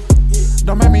that stick.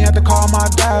 Don't make me have to call my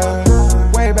dad.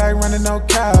 Way back running no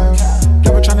cab. They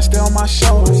were tryna steal my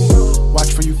show.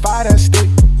 Watch where you fire that stick.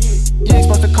 You ain't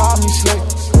supposed to call me slick.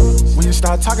 When you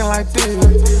start talking like this,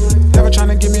 they were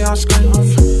tryna get me off screen.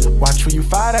 Watch where you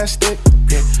fire that stick.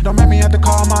 Yeah, don't make me have to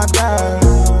call my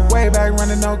dad. Way back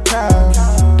running no cab.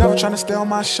 Devil tryna steal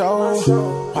my show.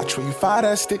 Watch where you fire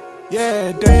that stick.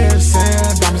 Yeah,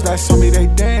 dancing. Diamonds that's on me, they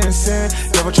dancing.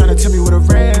 Devil tryna tell me with a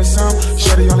ransom.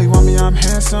 Shorty only want me, I'm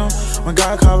handsome. When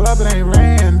God call up, it ain't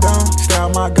random. Stay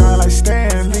out my gun like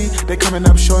Stanley. They coming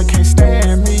up short, can't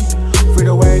stand me. Free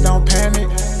the way, don't panic.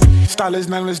 Stylists,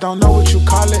 nameless, don't know what you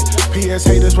call it. PS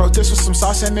haters wrote this with some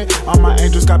sauce in it. All my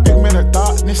angels got pigment of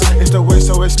darkness. It's the way,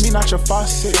 so it's me, not your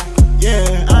faucet.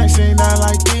 Yeah, I ain't seen nothing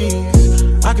like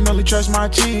these. I can only trust my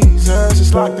Jesus.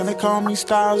 It's locked and they call me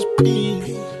Styles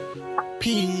P.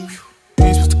 You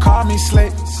ain't supposed to call me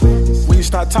slick. When you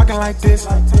start talking like this,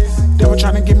 they were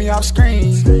trying to get me off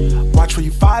screen. Watch where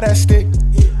you fire that stick.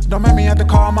 Don't make me have to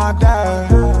call my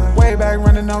dad. Way back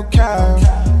running no cab.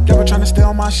 They were trying to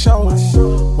steal my show.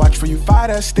 Watch where you fire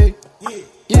that stick. You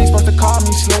ain't supposed to call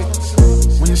me slick.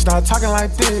 When you start talking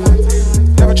like this,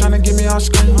 they were trying to get me off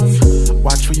screen.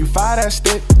 Watch where you fire that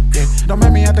stick. Don't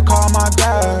make me have to call my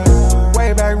dad.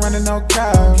 Way back running no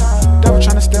cab. They were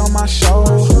trying to steal my show.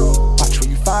 Watch where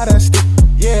you fire that stick.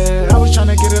 Yeah, I was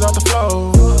tryna get it off the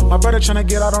floor. My brother tryna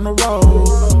get out on the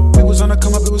road. We was on the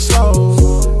come up, it was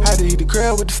slow. Had to eat the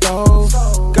crib with the stove.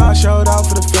 God showed out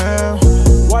for the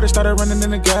fam. Water started running in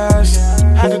the gas.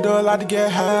 Had to do a lot to get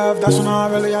half. That's when I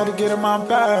really had to get in my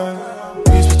bag.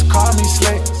 You ain't supposed to call me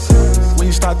slick. When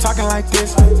you start talking like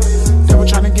this, they were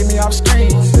tryna get me off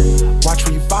screen. Watch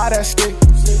where you fire that stick.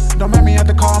 Don't make me have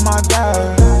to call my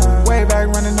dad. Way back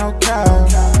running no cab.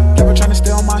 They were tryna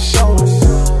steal my show.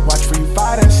 Watch where you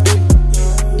fire that stick.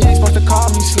 You ain't supposed to call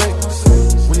me slick.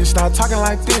 When you start talking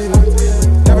like this,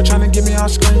 they were tryna get me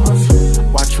off screen.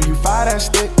 Watch where you fire that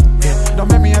stick. Don't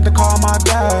make me have to call my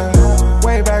dad.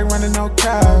 Way back running no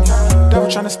cab. They were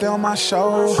tryna steal my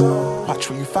show. Watch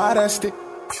where you fire that stick.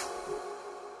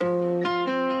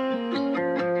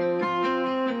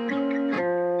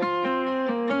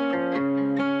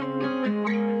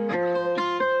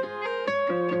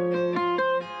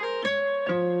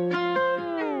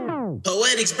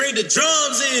 Bring the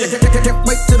drums in. Can't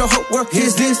wait till the whole world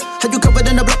hears this. Have you covered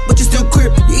in the block, but you still crip?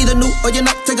 You either new or you're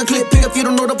not. Take a clip. Pick if you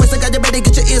don't know the voice, I got you better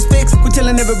get your ears fixed. Quit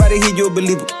telling everybody here you a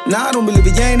believer. Nah, I don't believe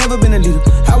it. You ain't never been a leader.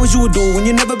 How was you a dude when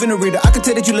you never been a reader? I can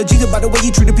tell that you legit by the way you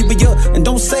treated people, yeah. And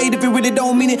don't say it if you really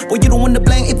don't mean it. Well, you don't want to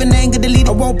blame if it ain't get deleted.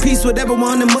 I want peace with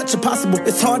everyone and much impossible.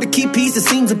 It's hard to keep peace, it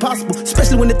seems impossible.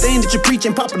 Especially when the thing that you preach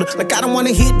ain't popular. Like I don't want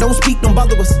to hit, don't speak, don't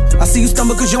bother us. I see you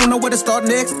stumble cause you don't know where to start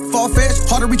next. Far-fetched,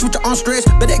 hard to reach with your arms stretched.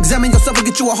 Better examine yourself and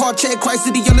get you a hard check. Christ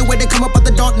is the only way to come up out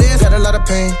the darkness. Got a lot of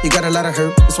pain, you got a lot of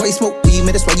hurt. That's why you smoke weed,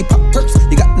 man, that's why you pop perks.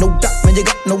 You got no doubt, man, you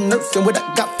got no nerve. And what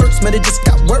I got first, man, it just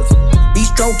got worse. Be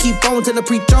strong, keep on till I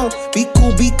preach on. Be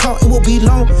cool, be calm, it won't be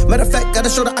long. Matter of fact, gotta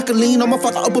show that I can lean on my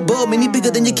father up above. Man, he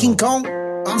bigger than your King Kong.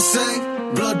 I'm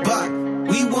saved, blood bought,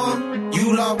 we won,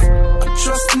 you lost. I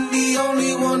trust in the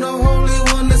only one, the holy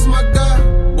one, that's my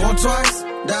God. Born twice,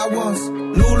 die once,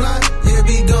 new life, here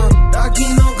begun. Thy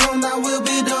kingdom come, thy will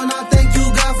be done. I thank you,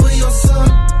 God, for your son.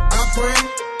 I pray,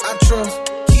 I trust,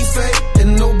 keep faith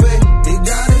and obey. They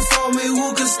got it for me,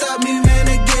 who can stop me, man,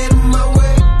 to get in my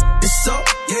way? It's up,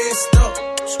 yeah, it's up,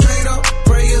 straight up,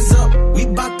 prayers up. We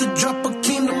bout to drop a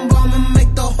kingdom bomb and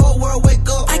make the whole world wake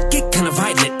up. I get kinda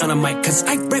violent on a mic, cause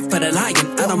I rap for the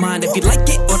lion. I don't mind if you like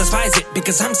it or despise it,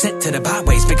 because I'm sent to the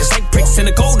byways. Because I bricks in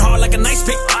a gold hard like a nice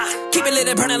pick. Keep it lit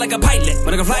and burning like a pilot.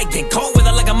 When I can fly, get cold with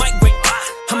it like a migrate.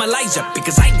 I'm Elijah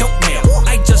because I don't wear.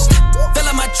 I just fill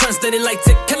up my trunks, then it lights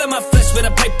it. Killing my flesh with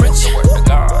a pipe wrench.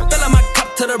 Fill up my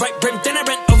cup to the right brim, then I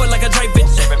rent over like a drive-in.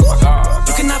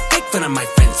 You cannot fake fun of my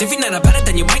friends. If you're not about it,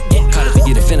 then you might get caught. If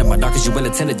you defended my darkest, you well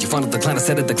attended. You found the decline, I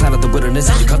said it, the cloud of the wilderness.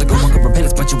 And you called to go walk of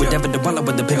repentance, but you were never the wallow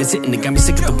when the pen is hitting. It got me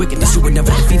sick of the wickedness. You were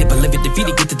never defeated, but live it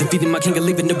defeated. Get to defeating my king and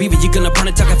leaving the beaver. You gonna burn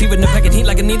it, talk a fever in the pack and heat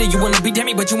like a needle. You wanna be damn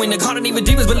me, but you ain't a god and even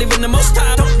demons. Believe in the most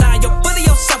high. Don't lie, yo, bully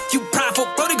yourself, you prideful.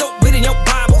 Brody, go read in your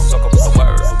Bible.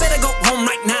 Better go home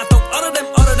right now, throw all of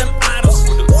them idols.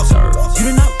 You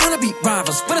do not wanna be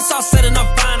rivals, when it's all said and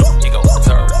final.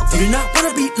 You do not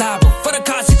wanna be liable, for the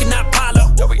cause you cannot pile up.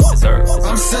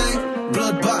 I'm saved,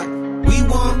 blood bought, we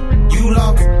won, you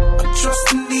lost. I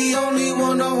trust in the only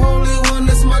one, the holy one,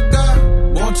 that's my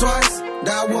God. Born twice,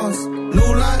 die once,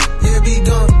 new life, here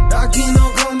begun. Thy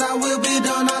kingdom come, thy will be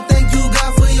done. I thank you,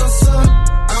 God, for your son.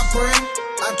 I pray,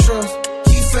 I trust,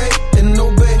 keep faith and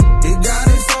obey. They got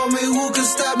it for me, who can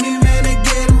stop me, man, and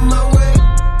get in my way?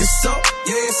 It's up,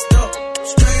 yeah, it's up,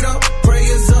 straight up,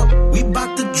 prayers up. We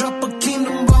bout to drop a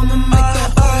kingdom bomb and make the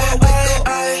whole world wake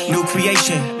up. New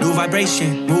creation, new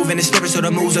vibration, move in the spirit so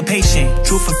the moves are patient.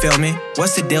 True fulfillment,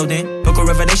 what's the deal then? Book of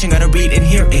Revelation, gotta read and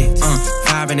hear it.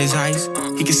 Fire in his eyes,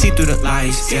 he can see through the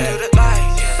lies, yeah.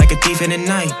 Like a thief in the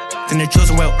night, then the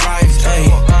chosen will rise. Ay.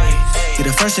 You're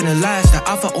the first and the last, the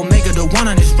Alpha, Omega, the one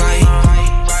on this right.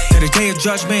 To the day of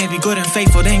judgment, be good and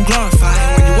faithful, then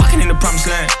glorified. When you're walking in the promised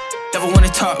land, devil wanna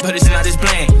talk, but it's not his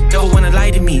plan. Devil wanna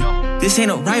lie to me. This ain't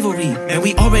no rivalry, and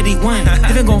we already won.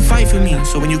 Heaven gon' fight for me.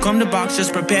 So when you come to box,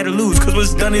 just prepare to lose, cause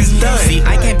what's done is done. See,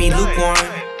 I can't be lukewarm.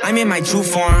 I'm in my true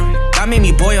form. God made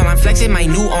me boil, I'm flexing my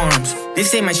new arms.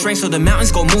 This ain't my strength, so the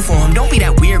mountains gon' move for him. Don't be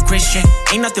that weird Christian.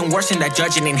 Ain't nothing worse than that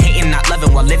judging and hating, not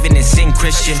loving while living in sin,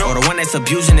 Christian. Or the one that's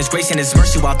abusing his grace and his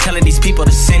mercy while telling these people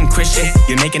to sin, Christian.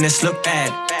 You're making us look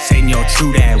bad. Satan, you're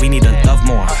true dad. We need to love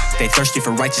more. They thirsty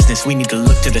for righteousness. We need to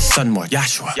look to the sun more.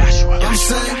 Yahshua. I'm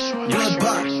saying,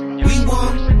 blood we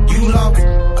won, you lost.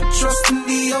 I trust in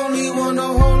the only one, the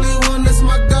holy one, that's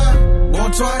my God.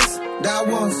 Born twice, died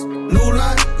once. New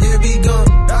life, yeah,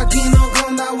 begun. Thy kingdom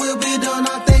come, thy will be done.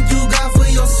 I thank you, God,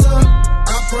 for your son.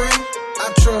 I pray,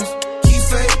 I trust, keep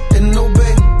faith and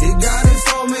obey. If God is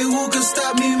for me, who can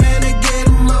stop me, man, and get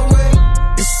in my way?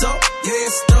 It's up, yeah,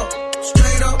 it's up.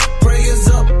 Straight up, prayers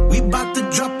up. We bout to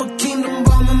drop a kingdom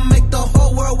bomb and make the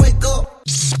whole world wake up.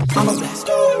 I'm a blast.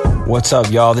 What's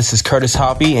up, y'all? This is Curtis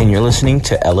Hoppy, and you're listening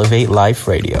to Elevate Life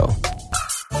Radio.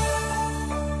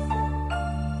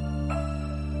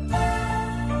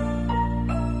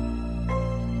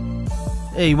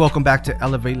 Hey, welcome back to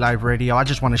Elevate Live Radio. I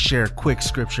just want to share a quick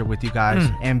scripture with you guys.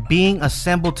 And being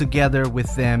assembled together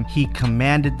with them, he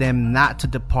commanded them not to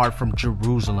depart from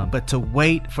Jerusalem, but to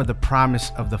wait for the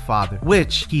promise of the Father,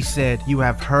 which he said, you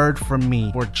have heard from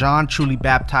me. For John truly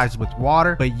baptized with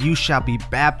water, but you shall be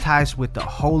baptized with the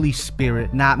Holy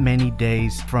Spirit not many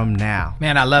days from now.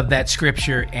 Man, I love that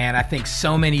scripture, and I think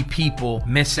so many people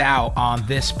miss out on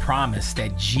this promise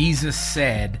that Jesus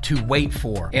said to wait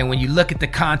for. And when you look at the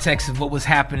context of what was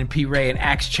happening, P. Ray, in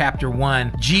Acts chapter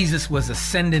 1, Jesus was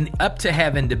ascending up to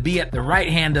heaven to be at the right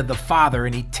hand of the Father,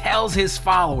 and he tells his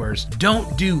followers,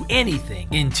 don't do anything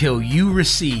until you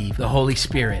receive the Holy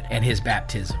Spirit and his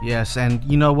baptism. Yes, and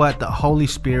you know what? The Holy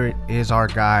Spirit is our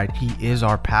guide. He is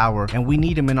our power, and we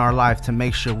need him in our life to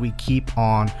make sure we keep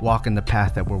on walking the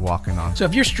path that we're walking on. So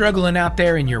if you're struggling out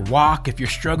there in your walk, if you're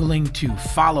struggling to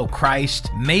follow Christ,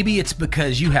 maybe it's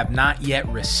because you have not yet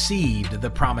received the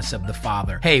promise of the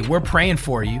Father. Hey, we're praying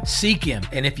for you. Seek him,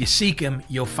 and if you seek him,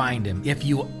 you'll find him. If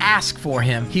you ask for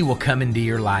him, he will come into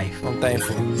your life. I'm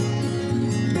thankful.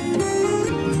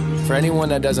 For anyone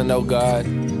that doesn't know God,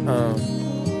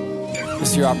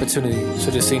 it's your opportunity,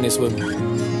 so just sing this with me.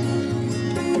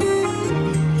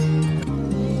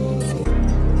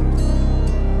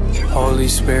 Holy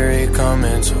Spirit, come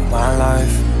into my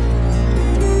life.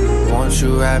 Won't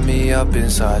you wrap me up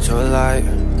inside your light?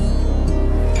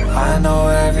 I know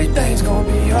everything's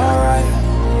gonna be alright.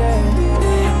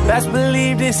 Best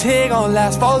believe this here gon'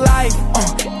 last for life.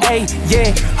 Hey,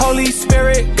 yeah. Holy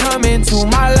Spirit, come into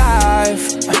my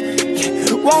life.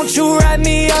 Won't you wrap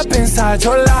me up inside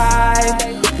your light?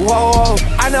 Whoa,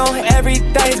 I know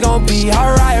everything's gonna be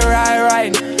alright,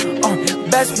 right.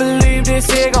 Best believe this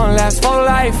here gon' last for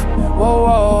life.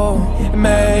 Whoa,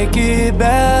 make it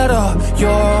better.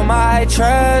 You're my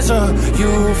treasure,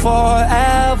 you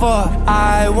forever.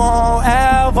 I won't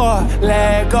ever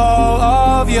let go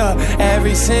of you.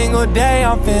 Every single day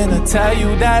I'm finna tell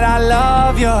you that I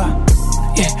love you.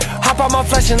 Yeah, hop on my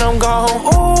flesh and I'm gone.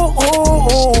 Ooh, ooh,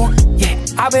 ooh. Yeah,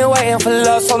 I've been waiting for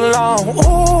love so long.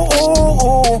 Ooh, ooh,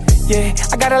 ooh. Yeah,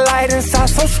 I got a light inside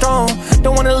so strong.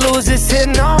 Don't wanna lose this here,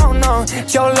 no.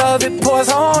 Your love, it pours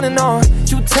on and on.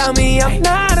 You tell me I'm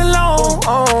not alone.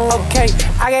 Okay,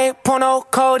 I ain't pour no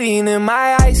codeine in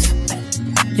my eyes.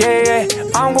 Yeah,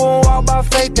 I'm gonna walk by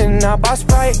faith and not by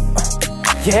spite.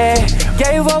 Yeah,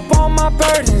 gave up all my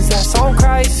burdens, that's on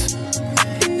Christ.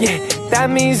 Yeah, that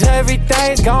means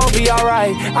everything's gonna be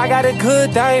alright. I got a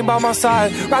good thing by my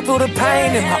side. Right through the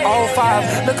pain in my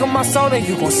 05. Look at my soul and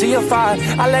you gon' see a fire.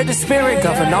 I let the spirit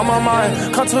govern on my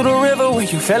mind. Come to the river when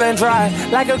you feeling dry.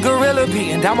 Like a gorilla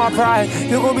beating down my pride.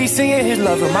 You gon' be seeing his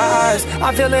love in my eyes.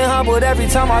 I'm feeling humbled every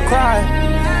time I cry.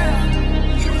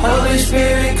 Holy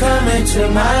Spirit, come into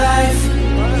my life.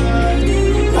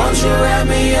 Won't you wrap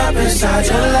me up inside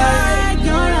your light?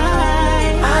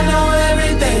 I know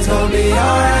everything's gonna be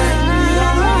alright.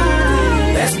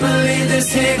 Best believe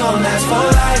this here gon' last for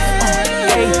life.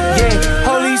 Hey, yeah,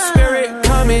 Holy Spirit,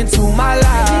 come into my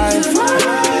life.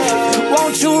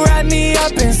 Won't you wrap me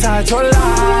up inside your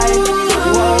light?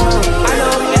 Whoa, I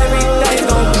know everything's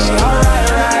gonna be alright,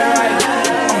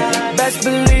 right. Best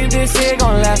believe this here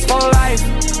gon' last for life.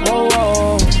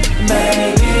 Whoa,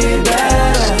 make it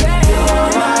better. You're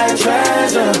my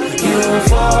treasure, you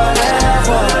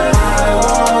forever. I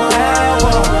won't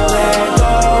ever let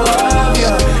go of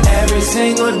you. Every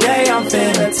single day I'm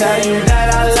finna tell you that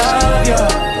I love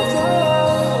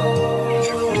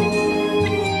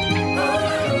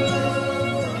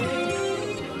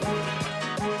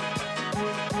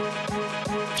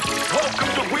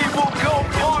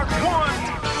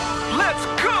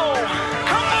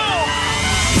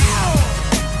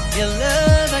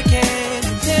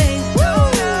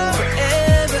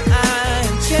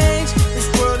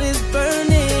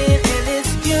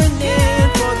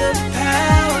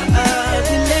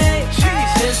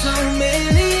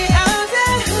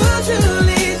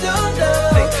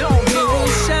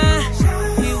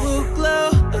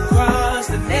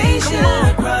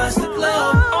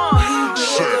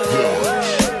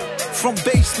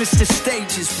surface the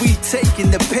stages. We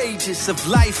taking the pages of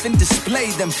life and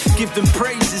display them. Giving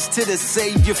praises to the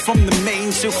Savior from the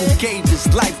manger who gave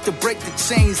his life to break the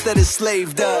chains that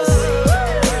enslaved us.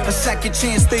 A second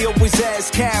chance, they always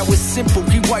ask how. It's simple,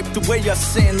 he wiped away our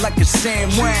sin like a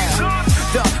sand wound.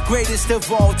 The greatest of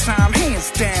all time,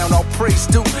 hands down. All praise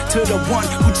due to the one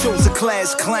who chose a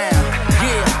class clown.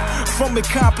 Yeah, from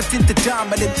incompetent to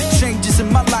dominant. Changes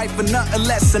in my life are nothing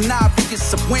less than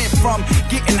obvious. I went from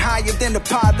getting higher than a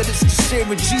pilotist to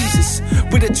sharing Jesus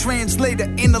with a translator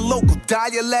in a local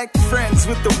dialect. Friends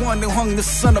with the one who hung the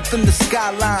sun up in the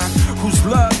skyline, whose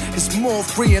love is more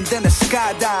freeing than a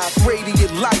skydive.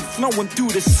 Radiant light flowing through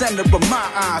the center of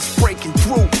my eyes, breaking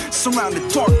through,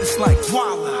 surrounded darkness like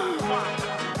voila.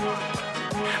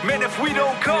 Man, if we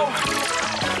don't go,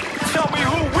 tell me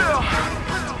who will.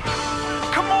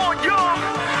 Come on, y'all,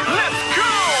 let's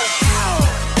go.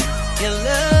 Your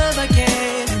love I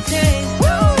can't contain.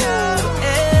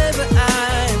 Forever I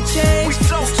am changed. We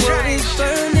so This world is changed.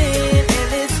 burning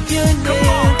and it's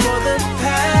yearning for the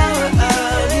power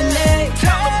of your name.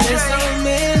 There's so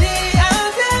many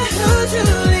out there who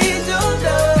truly don't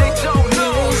know. They don't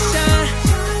know. You will shine,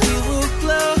 you will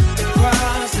glow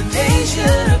across the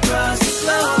nation, across the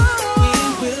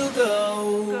globe. We will go.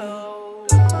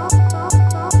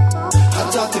 I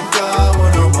talk to God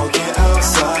when I'm walking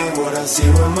outside. What I see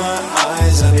with my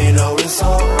eyes, let me know it's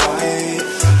alright.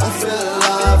 I feel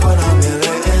alive when I'm in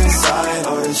the inside.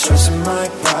 All the stress in my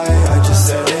pride, I just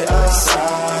set it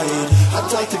aside. I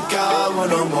talk to God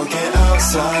when I'm walking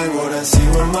outside. What I see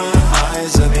with my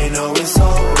eyes, let me know it's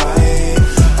alright.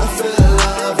 I feel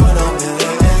alive when I'm in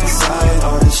the inside.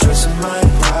 All the stress in my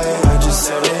pride, I just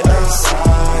set it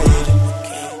aside.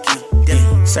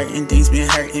 Certain things been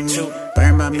hurting me.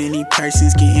 Burned by many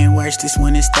persons, getting worse. This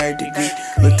one is 3rd degree.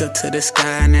 Looked up to the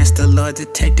sky and asked the Lord to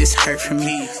take this hurt from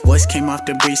me. Voice came off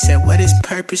the breeze, said, what is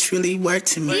purpose really worth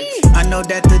to me? I know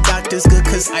that the doctor's good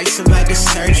cause I survived the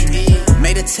surgery.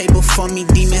 Made a table for me,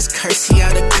 demons curse you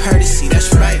out of courtesy.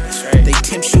 That's right. They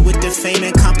tempt you with the fame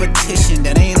and competition.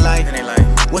 That ain't life.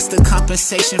 What's the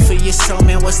compensation for your soul,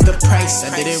 man? What's the price?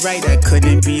 I did it right. I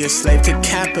couldn't be a slave to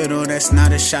capital. That's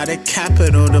not a shot at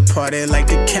capital. The party like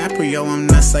DiCaprio. I'm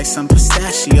nuts like some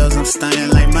pistachios. I'm stunning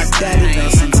like my daddy though.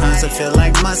 Sometimes I feel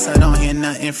like months I don't hear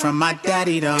nothing from my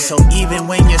daddy though. So even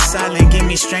when you're silent, give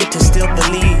me strength to still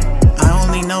believe. I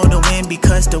only know the wind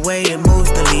because the way it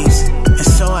moves the leaves. And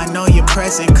so I know you're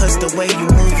present cause the way you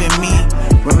move in me.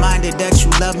 Reminded that you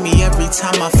love me every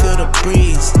time I feel the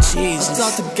breeze. Jesus. I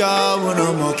talk to God when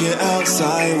I'm walking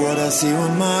outside. What I see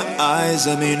with my eyes,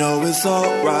 let me know it's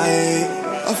alright.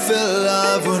 I feel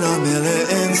alive when I'm in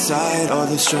the inside. All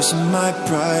the stress in my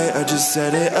pride, I just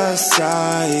set it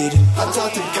aside. I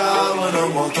talk to God when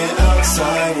I'm walking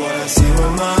outside. What I see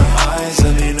with my eyes,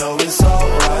 let me know it's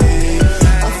alright.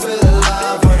 I feel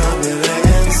alive when I'm in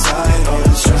the inside. All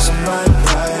the stress in my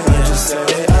pride, I just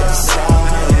set it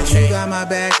aside. You got my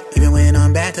back, even when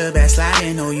I'm back to back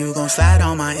sliding. Know you gon' slide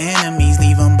on my enemies,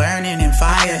 leave them burning in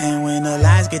fire. And when the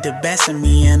lies get the best of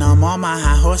me and I'm on my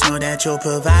high horse, know that you'll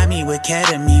provide me with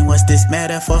ketamine. What's this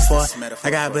metaphor for?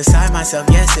 I got beside myself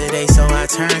yesterday, so I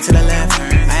turned to the left.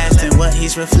 I asked him what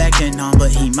he's reflecting on,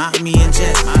 but he mocked me in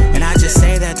jest. And I just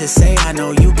say that to say I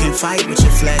know you can fight with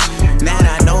your flesh. Now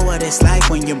that I know what it's like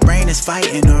when your brain is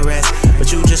fighting the rest.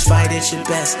 But you just fight at your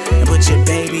best and put your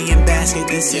baby in basket,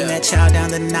 then send that child down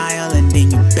the Nile, and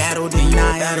then you battle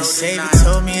denial. The Savior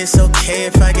told me it's okay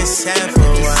if I get sad for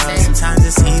a while. Sometimes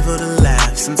it's evil to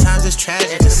laugh, sometimes it's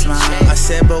tragic to smile. I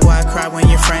said, but why cry when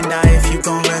your friend died if you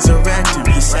gon' resurrect him?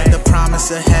 He said the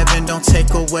promise of heaven don't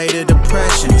take away the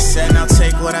depression. He said now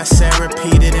take what I said,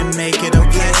 repeat it and make it a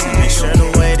blessing. Make sure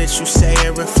the way that you say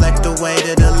it reflect the weight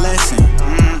of the lesson.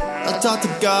 I talk to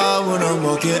God when I'm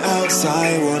walking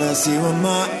outside. What I see with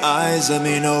my eyes, let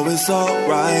me know it's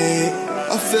alright.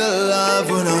 I feel alive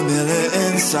when I'm in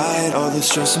the inside. All the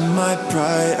stress in my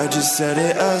pride, I just set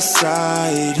it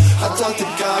aside. I talk to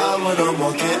God when I'm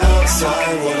walking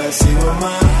outside. What I see with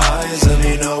my eyes, let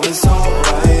me know it's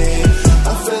alright.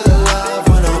 I feel alive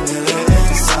when I'm in the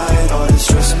inside. All the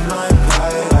stress in my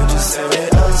pride, I just set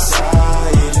it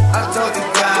aside. I talk to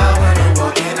God when I'm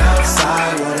walking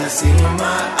outside. What I see with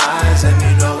my eyes, let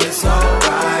me know it's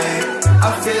alright.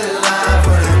 I feel alive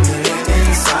when I'm in the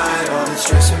inside. All the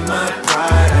stress in my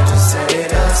pride, I just set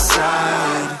it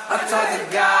aside. I talk to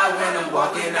God when I'm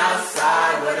walking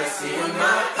outside. What I see in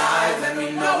my eyes, let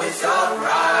me know it's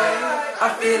alright. I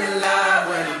feel alive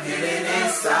when I'm feeling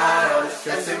inside. All the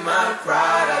stress in my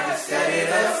pride, I just set it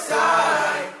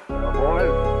aside.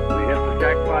 Boys, we hit the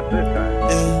jackpot this time.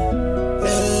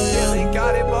 Yeah, he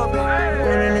got it, Bubby.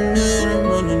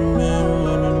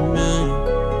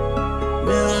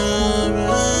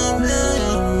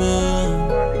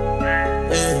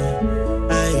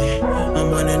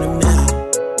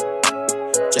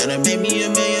 Tryna make me a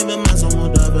million, but my son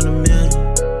won't double a million.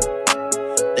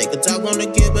 They could talk on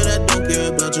the kid, but I don't care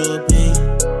about your opinion.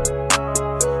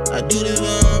 I do this for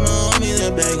all my homies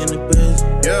that back in the prison.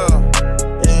 Yeah.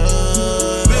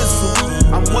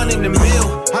 I'm one in the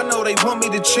mill. I know they want me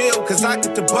to chill, cause I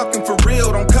get the bucking for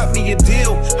real. Don't cut me a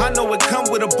deal. I know it come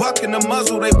with a buck and a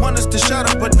muzzle. They want us to shut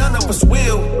up, but none of us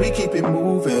will. We keep it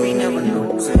moving. We never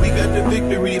lose it. We got the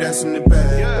victory that's in the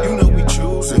bag. You know we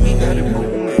choosing. We got it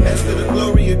moving. As for the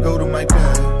glory, it go to my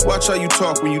dad. Watch how you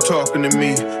talk when you talking to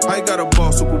me. I got a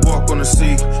boss who could walk on the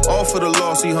sea. All for the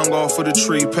loss, he hung off for the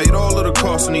tree. Paid all of the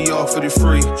costs and he offered it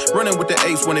free. Running with the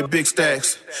ace, winning big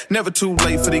stacks. Never too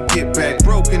late for the get back.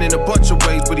 Broken in a bunch of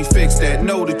ways, but he fixed that.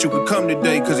 Know that you could come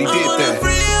today, cause he did that.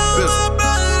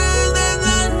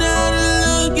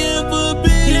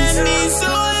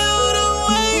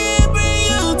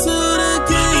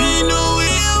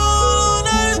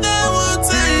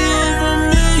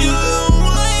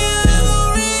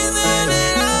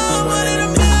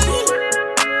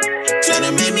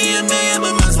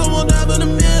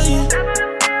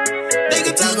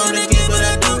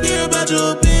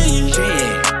 Your opinion.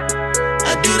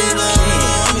 I do this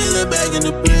all me look back in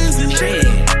the prison.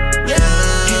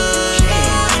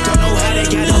 Don't know how they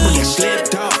got up and get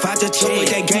slipped off. I just took what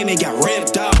they gave me, got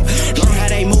ripped off. Learn how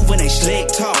they move when they slick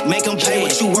talk. Make them pay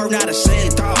what you worth, not a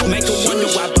cent off. Make them wonder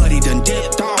why buddy done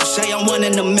dipped off. Say I'm one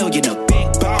in a million, a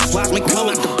big boss. Watch me come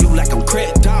out the blue like I'm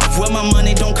cripped off. Well, my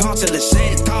money don't cost till it's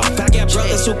sent off. I got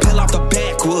brothers who peel off the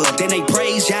backwood. Then they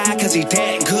praise y'all cause he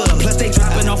that good. Plus they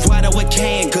dropping off water with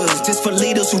canned goods. This for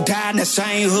leaders who died in the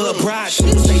same hood. Bride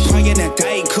shoes, they praying that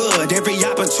they could. Every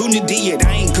opportunity, it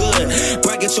ain't good.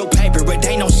 Break it your paper, but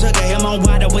they no sugar. Him on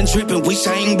water when dripping, we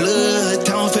same blood.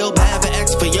 Don't feel bad for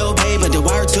asking for your pay, but the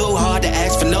work too hard to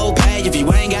ask for no pay. If you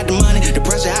ain't got the money, the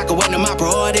pressure I can wait to my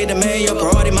priority. The man, your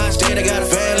priority, my state, I got a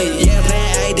family. Yeah,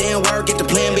 plan A didn't work, get the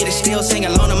plan B. They still sing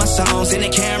along to my songs in the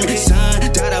camera. Son,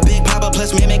 died a big papa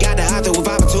plus me, got the author with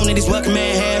opportunities. What can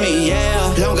man hand me?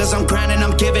 Yeah, long as I'm grinding,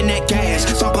 I'm giving that gas.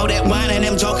 So I pour that wine and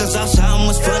them jokers out. Something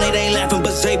was funny, they laughing,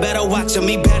 but they better watch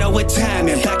me better with time.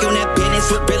 And back on that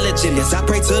business with religion. As I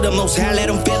pray to the Most High, let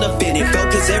them feel offended.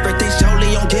 Focus everything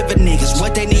solely on giving niggas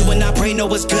what they need when I pray.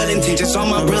 Know it's good intentions. All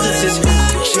my brothers is one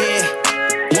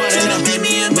in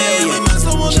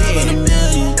a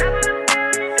million.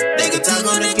 They can talk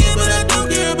on the game, but I don't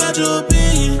care about your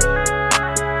opinion.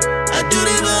 I do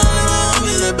this for all my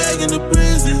homies that back in the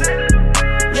prison.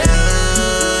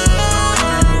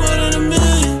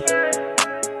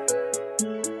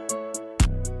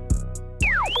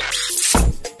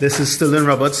 This is Sterling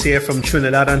Roberts here from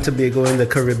Trinidad and Tobago in the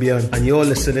Caribbean, and you're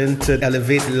listening to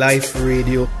Elevate Life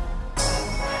Radio.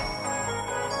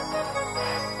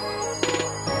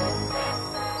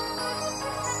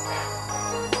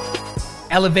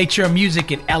 Elevate your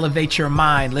music and elevate your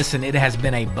mind. Listen, it has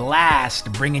been a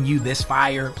blast bringing you this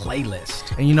fire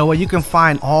playlist. And you know what? You can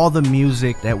find all the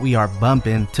music that we are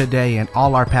bumping today and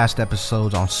all our past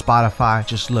episodes on Spotify.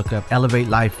 Just look up Elevate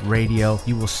Life Radio.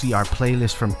 You will see our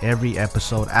playlist from every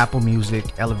episode. Apple Music,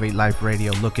 Elevate Life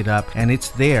Radio. Look it up, and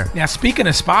it's there. Now, speaking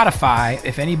of Spotify,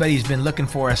 if anybody's been looking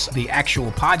for us, the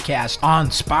actual podcast on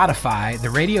Spotify, the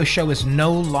radio show is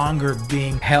no longer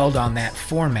being held on that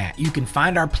format. You can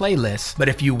find our playlist, but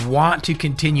if you want to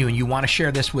continue and you want to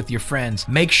share this with your friends,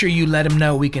 make sure you let them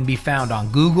know we can be found on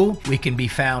Google. We can be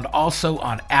found also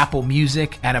on Apple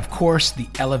Music, and of course, the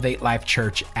Elevate Life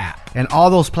Church app. And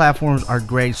all those platforms are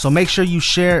great. So make sure you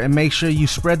share and make sure you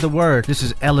spread the word. This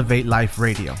is Elevate Life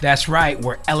Radio. That's right.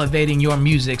 We're elevating your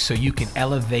music so you can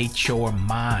elevate your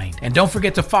mind. And don't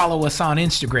forget to follow us on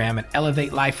Instagram at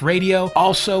Elevate Life Radio.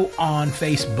 Also on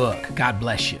Facebook. God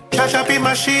bless you. Jah be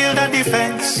my shield and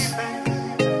defense.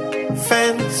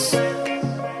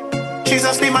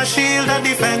 Jesus be my shield and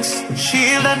defense.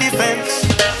 Shield and defense.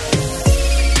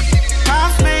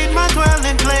 I've made my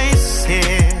dwelling place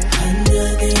here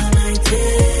under the Almighty.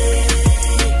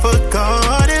 For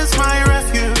God is my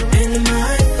refuge and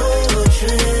my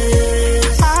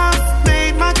fortress. I've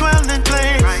made my dwelling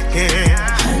place here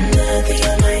under the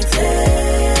Almighty.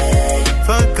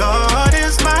 For God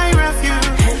is my refuge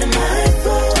and my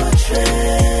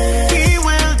fortress. He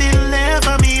will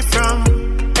deliver me from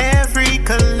every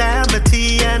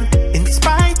calamity, and in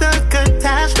spite of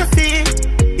catastrophe,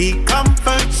 He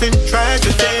comforts in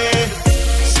tragedy.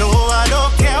 So I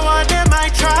don't care what they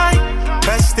might try.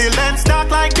 Pestilence dark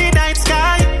like the night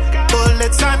sky.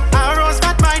 Bullets and arrows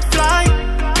that might fly,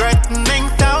 threatening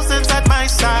thousands at my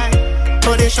side.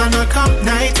 But they shall not come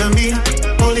nigh to me.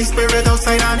 Holy Spirit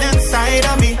outside and inside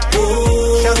of me.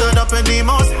 Sheltered up in the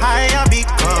most high I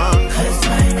become. 'Cause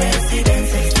my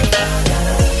residence is the Father.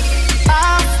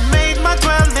 I've made my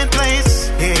dwelling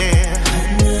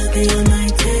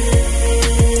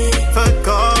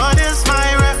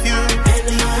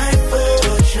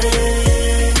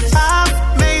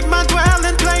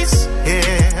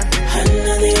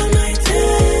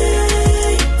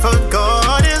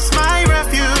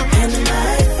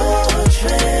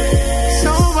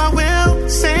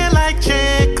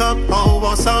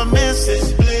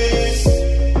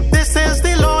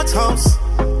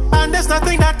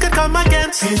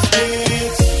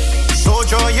defense. So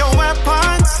draw your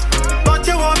weapons, but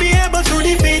you won't be able to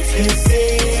defeat.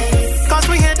 Cause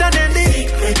we hidden in the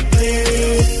secret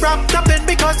place, wrapped up in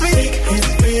because we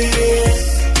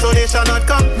so they shall not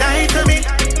come nigh to me.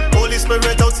 Holy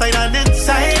Spirit outside and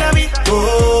inside of me.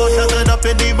 Oh, sheltered up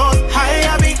in the most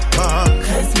high of me.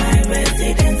 Cause my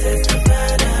residence is the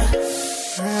Father.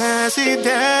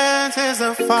 Residence is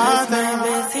the Father. My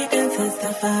residence is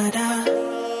the Father.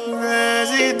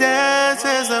 Residence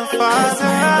is the Father.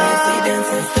 My residence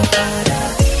is the Father.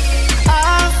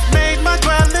 I've made my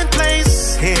dwelling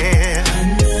place here.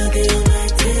 Under the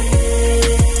Almighty.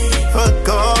 For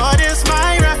God is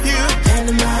my refuge.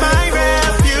 My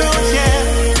refuge, yeah.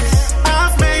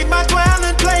 I've made my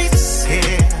dwelling place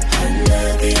here. Under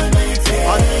the Almighty.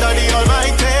 Under the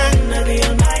Almighty. Under the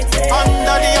Almighty.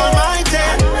 Under the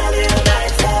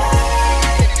Almighty.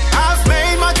 I've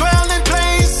made my dwelling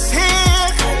place here.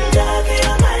 Under the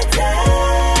Almighty.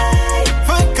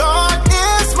 For God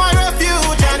is my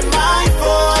refuge and my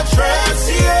fortress,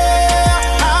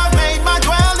 yeah. I've made my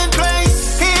dwelling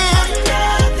place here.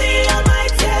 Under the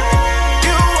Almighty.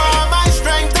 You are my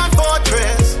strength and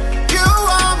fortress. You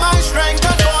are my strength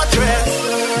and fortress.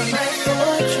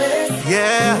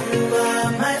 Yeah. You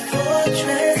are my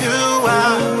fortress. You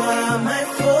are my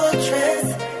fortress.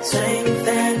 Strength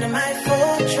and my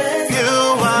fortress. You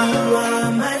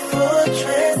are my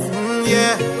fortress.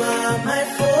 Yeah. You are my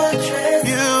fortress.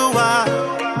 You are.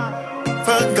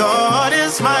 For God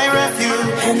is my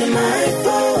refuge and my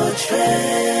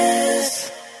fortress.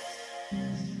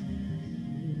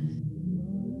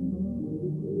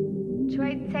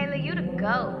 Troy Taylor, you the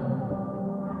GOAT.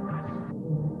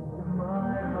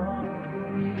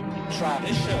 Try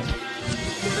this shit.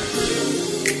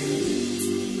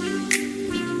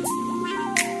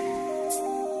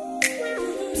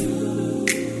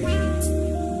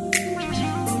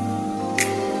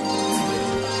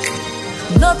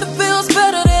 Nothing feels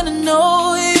better than to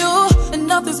know you, and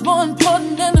nothing's more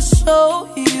important than to show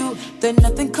you that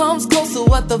nothing comes close to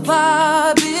what the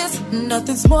vibe is.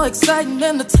 Nothing's more exciting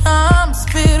than the time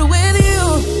spent with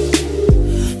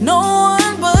you. No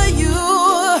one but you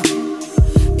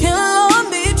can love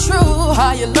me true.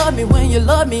 How you love me when you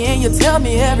love me and you tell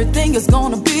me everything is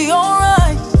gonna be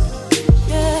alright.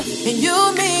 Yeah, and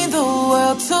you mean the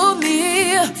world to me.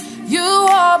 You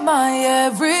are my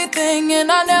everything,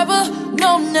 and I never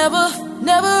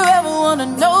ever wanna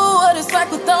know what it's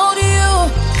like without you.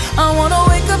 I wanna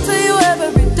wake up to you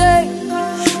every day.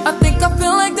 I think I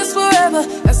feel like this forever,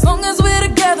 as long as we're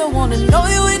together. Wanna know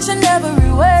you each and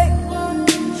every way.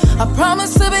 I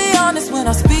promise to be honest when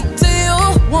I speak to you.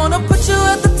 Wanna put you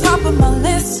at the top of my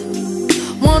list.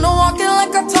 Wanna walk it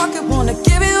like I talk it. Wanna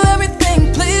give you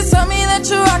everything. Please tell me that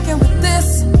you're rocking with this.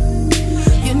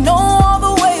 You know all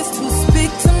the ways to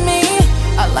speak to me.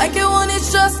 I like it when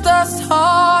it's just us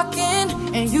talking,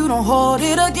 and you don't hold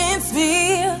it against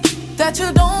me. That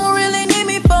you don't really need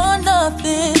me for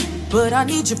nothing, but I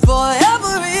need you for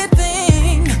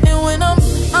everything. And when I'm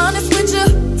honest with you,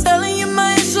 telling you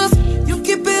my issues, you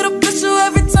keep it official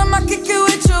every time I kick it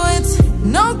with you. It's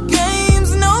no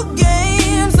games,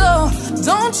 oh,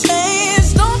 don't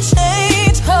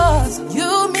change, cause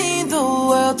you mean the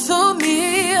world to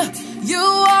me. You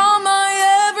are my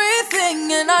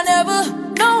everything, and I never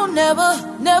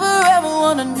ever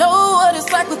wanna know what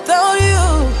it's like without you.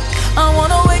 I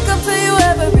wanna wake up to you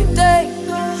every day.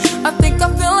 I think I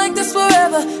feel like this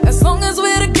forever, as long as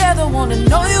we're together. Wanna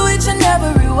know you each and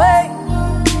every way.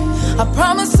 I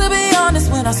promise to be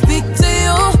honest when I speak to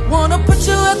you. Wanna put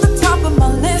you at the top of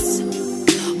my list.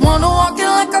 Wanna walk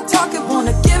it like I talk it.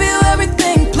 Wanna give you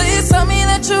everything. Please tell me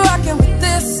that you're rocking with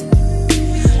this.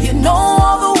 You know